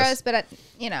it's gross, but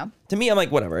To me, I'm like,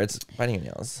 whatever. It's biting your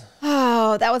nails.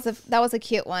 Oh, that was a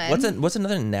cute one. What's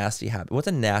another nasty habit? What's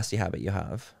a nasty habit you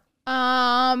have?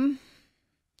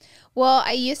 Well,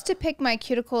 I used to pick my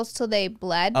cuticles till they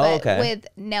bled, but with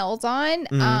nails on,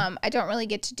 I don't really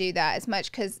get to do that as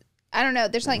much because I don't know.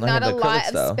 There's like not a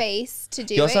lot of space to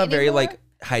do it. You also have very anymore. like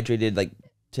hydrated like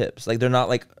tips. Like they're not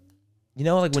like, you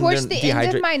know, like when towards they're the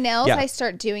end of my nails, I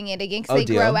start doing it again because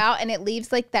they grow out and it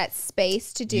leaves like that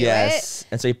space to do it.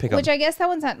 And so you pick up. Which I guess that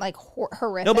one's not like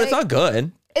horrific. No, but it's not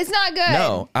good. It's not good.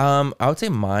 No. I would say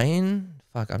mine.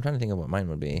 Fuck, I'm trying to think of what mine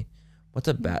would be. What's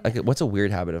a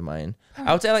weird habit of mine?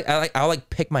 I would say I'll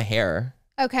pick my hair.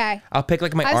 Okay. I'll pick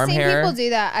like my arm hair. I've seen people do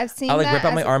that. I'll rip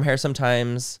out my arm hair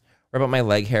sometimes. Rip out my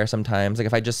leg hair sometimes. Like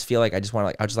if I just feel like I just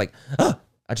want to I'll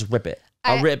just rip it.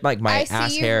 I'll rip like my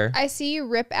ass hair. I see you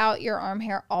rip out your arm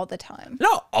hair all the time.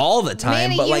 Not all the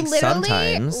time, Manny, but like you literally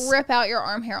sometimes. Rip out your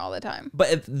arm hair all the time.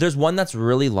 But if there's one that's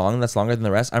really long, that's longer than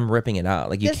the rest, I'm ripping it out.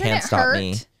 Like you can't stop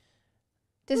me.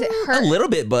 Does it hurt? A little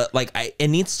bit, but like it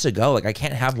needs to go. Like I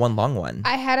can't have one long one.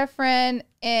 I had a friend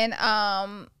in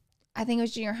I think it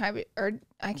was junior high or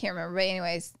I can't remember, but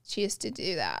anyways, she used to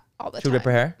do that all the time. She would rip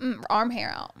her hair? Arm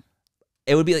hair out.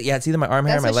 It would be like, it's either my arm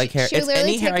hair or my leg hair. It's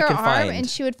any hair I can find. And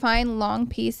she would find long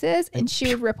pieces and she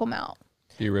would rip them out.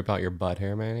 Do you rip out your butt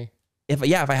hair, Manny?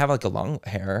 If I have like a long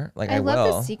hair, like I love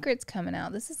will. the secrets coming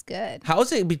out. This is good. How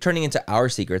is it be turning into our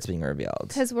secrets being revealed?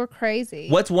 Because we're crazy.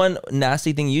 What's one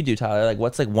nasty thing you do, Tyler? Like,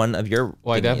 what's like one of your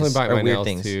Well, I definitely bite my nails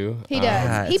too. He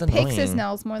does. He it's picks his annoying.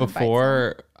 nails more than bites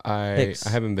Before I Picks.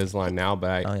 have Invisalign now,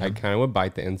 but Oh, yeah. I kind of would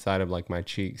bite the inside of like my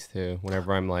cheeks too.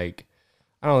 Whenever I'm like,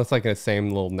 I don't know, it's like the same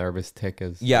little nervous tick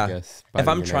as Yeah. I guess. If I'm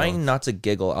biting your trying nails. not to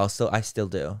giggle, I still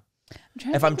do. them.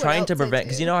 If I'm trying to prevent,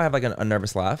 because you know I have like a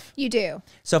nervous laugh. You do.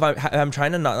 So if I'm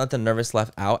trying to not let the nervous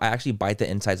laugh out, I actually bite the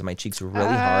insides of my cheeks really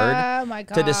hard Oh my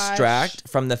god. to distract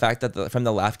from the fact that from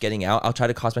the laugh getting out. I'll try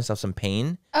to cause myself some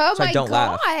pain. Oh so my I don't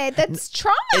god, laugh. that's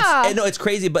trauma. No, it's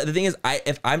crazy. But the thing is,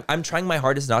 if I'm trying my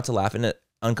hardest not to laugh in an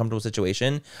uncomfortable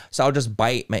situation, so I'll just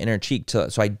bite my inner cheek so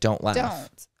I don't laugh.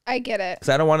 Don't. I get it. Because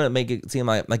I don't want to make it seem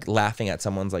like laughing at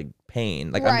someone's like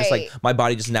pain. Like I'm just like my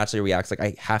body just naturally reacts. Like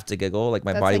I have to giggle. Like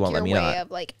my body won't let me your way not.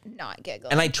 of like not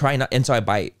giggle. And I try not, and so I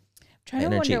bite. I'm trying to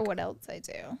inner wonder cheek. what else I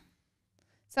do.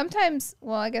 Sometimes,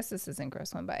 well, I guess this isn't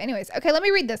gross one, but anyways, okay, let me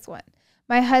read this one.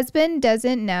 My husband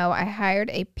doesn't know I hired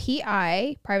a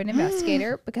PI, private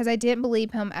investigator, because I didn't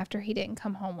believe him after he didn't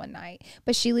come home one night.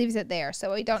 But she leaves it there,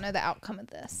 so we don't know the outcome of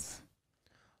this.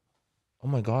 Oh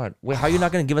my god! Wait, how are you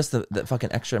not going to give us the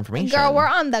fucking extra information? Girl, we're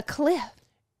on the cliff.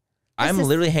 I'm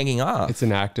literally hanging off. It's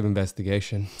an active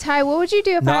investigation. Ty, what would you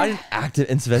do if Not an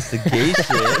active investigation.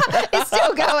 It's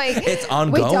still going. It's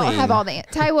ongoing. We don't have all the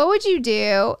Ty, what would you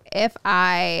do if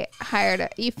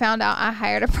you found out I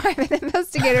hired a private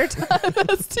investigator to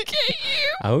investigate you?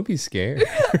 I would be scared.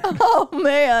 Oh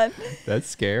man. That's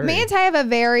scary. Me and Ty have a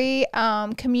very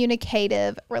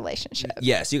communicative relationship.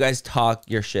 Yes, you guys talk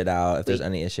your shit out if there's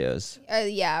any issues.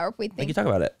 Yeah, or if we Like think, you talk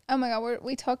about it. oh my god,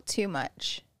 we talk too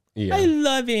much. Yeah. I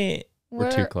love it. We're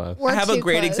too close. we're I have a too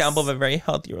great close. example of a very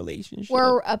healthy relationship.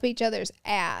 We're up each other's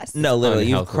ass. No, literally,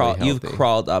 you've Unhealthily healthy.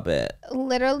 crawled up it.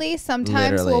 Literally,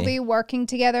 sometimes we'll Literally. be working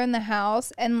together in the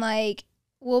house and like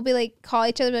we'll be like call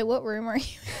each other like, what room are you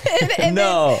in? And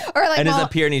No, then, or like and just Mom-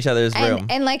 appear in each other's room.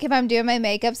 and like if I'm doing my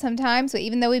makeup sometimes, so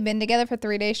even though we've been together for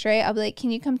 3 days straight, I'll be like, can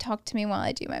you come talk to me while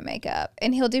I do my makeup?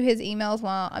 And he'll do his emails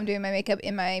while I'm doing my makeup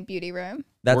in my beauty room.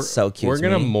 That's so cute. We're to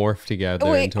gonna me. morph together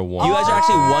Wait, into one. You guys are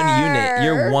actually one unit.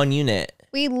 You're one unit.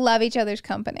 We love each other's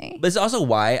company. But it's also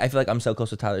why I feel like I'm so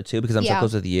close with Tyler too, because I'm so Yeah.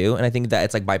 close with you, and I think that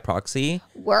it's like by proxy.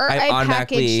 We're I a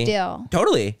automatically- package deal.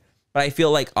 Totally. But I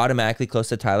feel like automatically close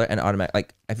to Tyler, and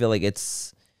I feel like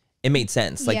it made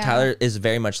sense. Like Yeah. Tyler is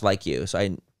very much like you, so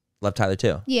I love Tyler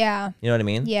too. Yeah. You know what I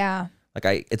mean? Yeah.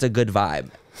 Like it's a good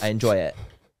vibe. I enjoy it.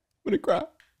 I'm gonna cry.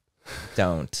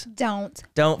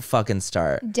 Don't fucking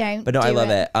start. Don't. But no, I do love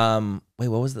it. Wait,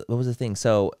 what was the thing?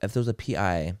 So if there was a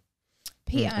PI,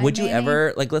 would you maybe?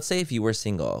 ever like? Let's say if you were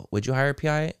single, would you hire a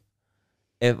PI?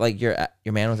 If like your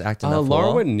man was acting up,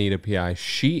 Laura wouldn't need a PI.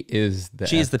 She is the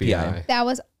She's the FBI. PI. That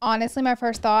was honestly my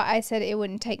first thought. I said it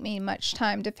wouldn't take me much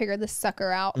time to figure this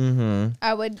sucker out. Mm-hmm.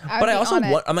 I would. But I also on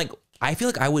it. want. I'm like, I feel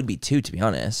like I would be too, to be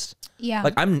honest. Yeah.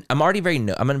 Like I'm already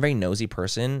I'm a very nosy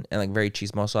person and like very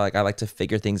chismoso. So like I like to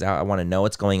figure things out. I want to know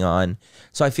what's going on.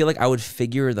 So I feel like I would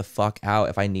figure the fuck out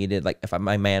if I needed, like if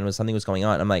my man was something was going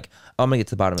on. I'm like, oh, I'm gonna get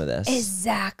to the bottom of this.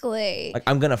 Exactly. Like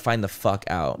I'm gonna find the fuck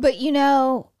out. But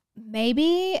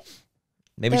maybe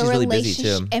Maybe she's really busy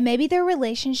too. And maybe their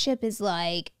relationship is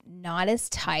like not as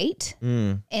tight,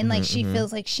 and like she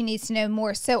feels like she needs to know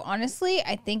more. So honestly,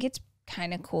 I think it's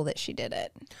kind of cool that she did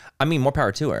it. I mean, more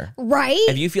power to her. Right?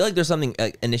 If you feel like there's something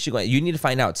an issue going, you need to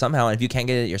find out somehow. And if you can't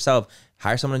get it yourself,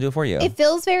 hire someone to do it for you. It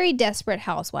feels very Desperate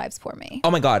Housewives for me. Oh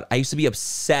my god, I used to be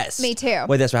obsessed. Me too.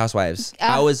 With Desperate Housewives.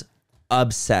 I was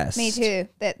obsessed. Me too.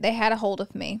 That they had a hold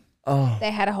of me. Oh,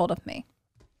 They had a hold of me.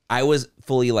 I was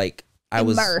fully like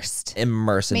Immersed.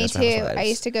 immersed in Me Desperate too. Housewives. I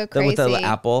used to go With the crazy.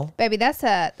 apple. Baby, that's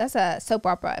a soap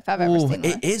opera if I've ever Ooh, seen one.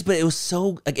 it is, but it was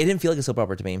so like it didn't feel like a soap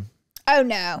opera to me. Oh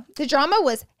no, the drama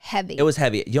was heavy. It was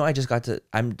heavy. You know, I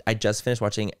just finished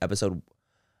watching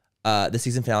the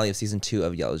season finale of season 2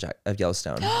 of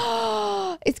Yellowstone.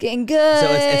 It's getting good. So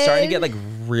it's starting to get like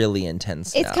really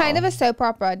intense. It's now. kind of a soap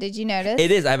opera. Did you notice? It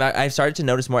is. I've started to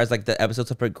notice more as like the episodes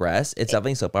have progressed. It's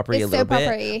definitely soap opera a it's little soap bit,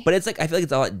 opera-y. but it's like I feel like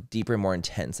it's a lot deeper, more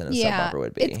intense than a soap opera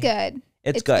would be. It's good.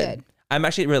 It's good. I'm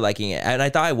actually really liking it, and I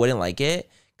thought I wouldn't like it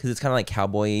because it's kind of like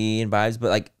cowboy vibes, but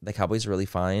like the Cowboys are really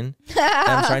fine. And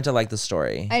I'm starting to like the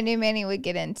story. I knew Manny would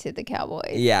get into the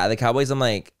Cowboys. Yeah, the Cowboys. I'm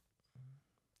like,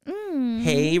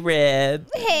 hey, Rib.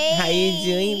 Hey. How you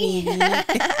doing,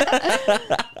 baby?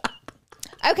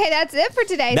 Okay, that's it for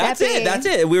today. That's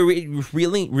it. We're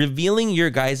revealing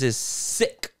your guys'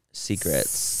 sick secrets.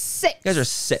 6. You guys are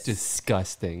sick.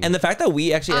 Disgusting. And the fact that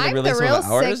we actually ended I'm up the releasing real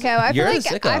some of ours, sicko. I you're feel the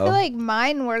like sicko. I feel like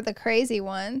mine were the crazy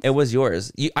ones. It was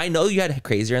yours. I know you had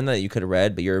crazier in that you could have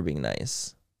read, but you were being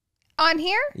nice. On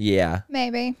here? Yeah.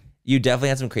 Maybe. You definitely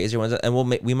had some crazier ones, and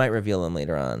we might reveal them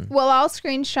later on. Well, I'll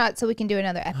screenshot so we can do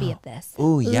another epi of this.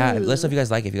 Oh yeah, let us know if you guys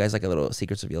like it. If you guys like a little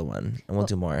secrets reveal one, and we'll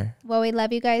do more. Well, we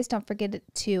love you guys. Don't forget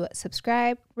to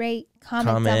subscribe, rate,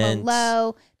 comment down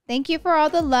below. Thank you for all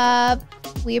the love.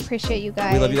 We appreciate you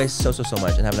guys. We love you guys so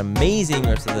much, and have an amazing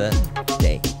rest of the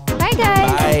day. Bye,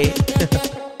 guys. Bye.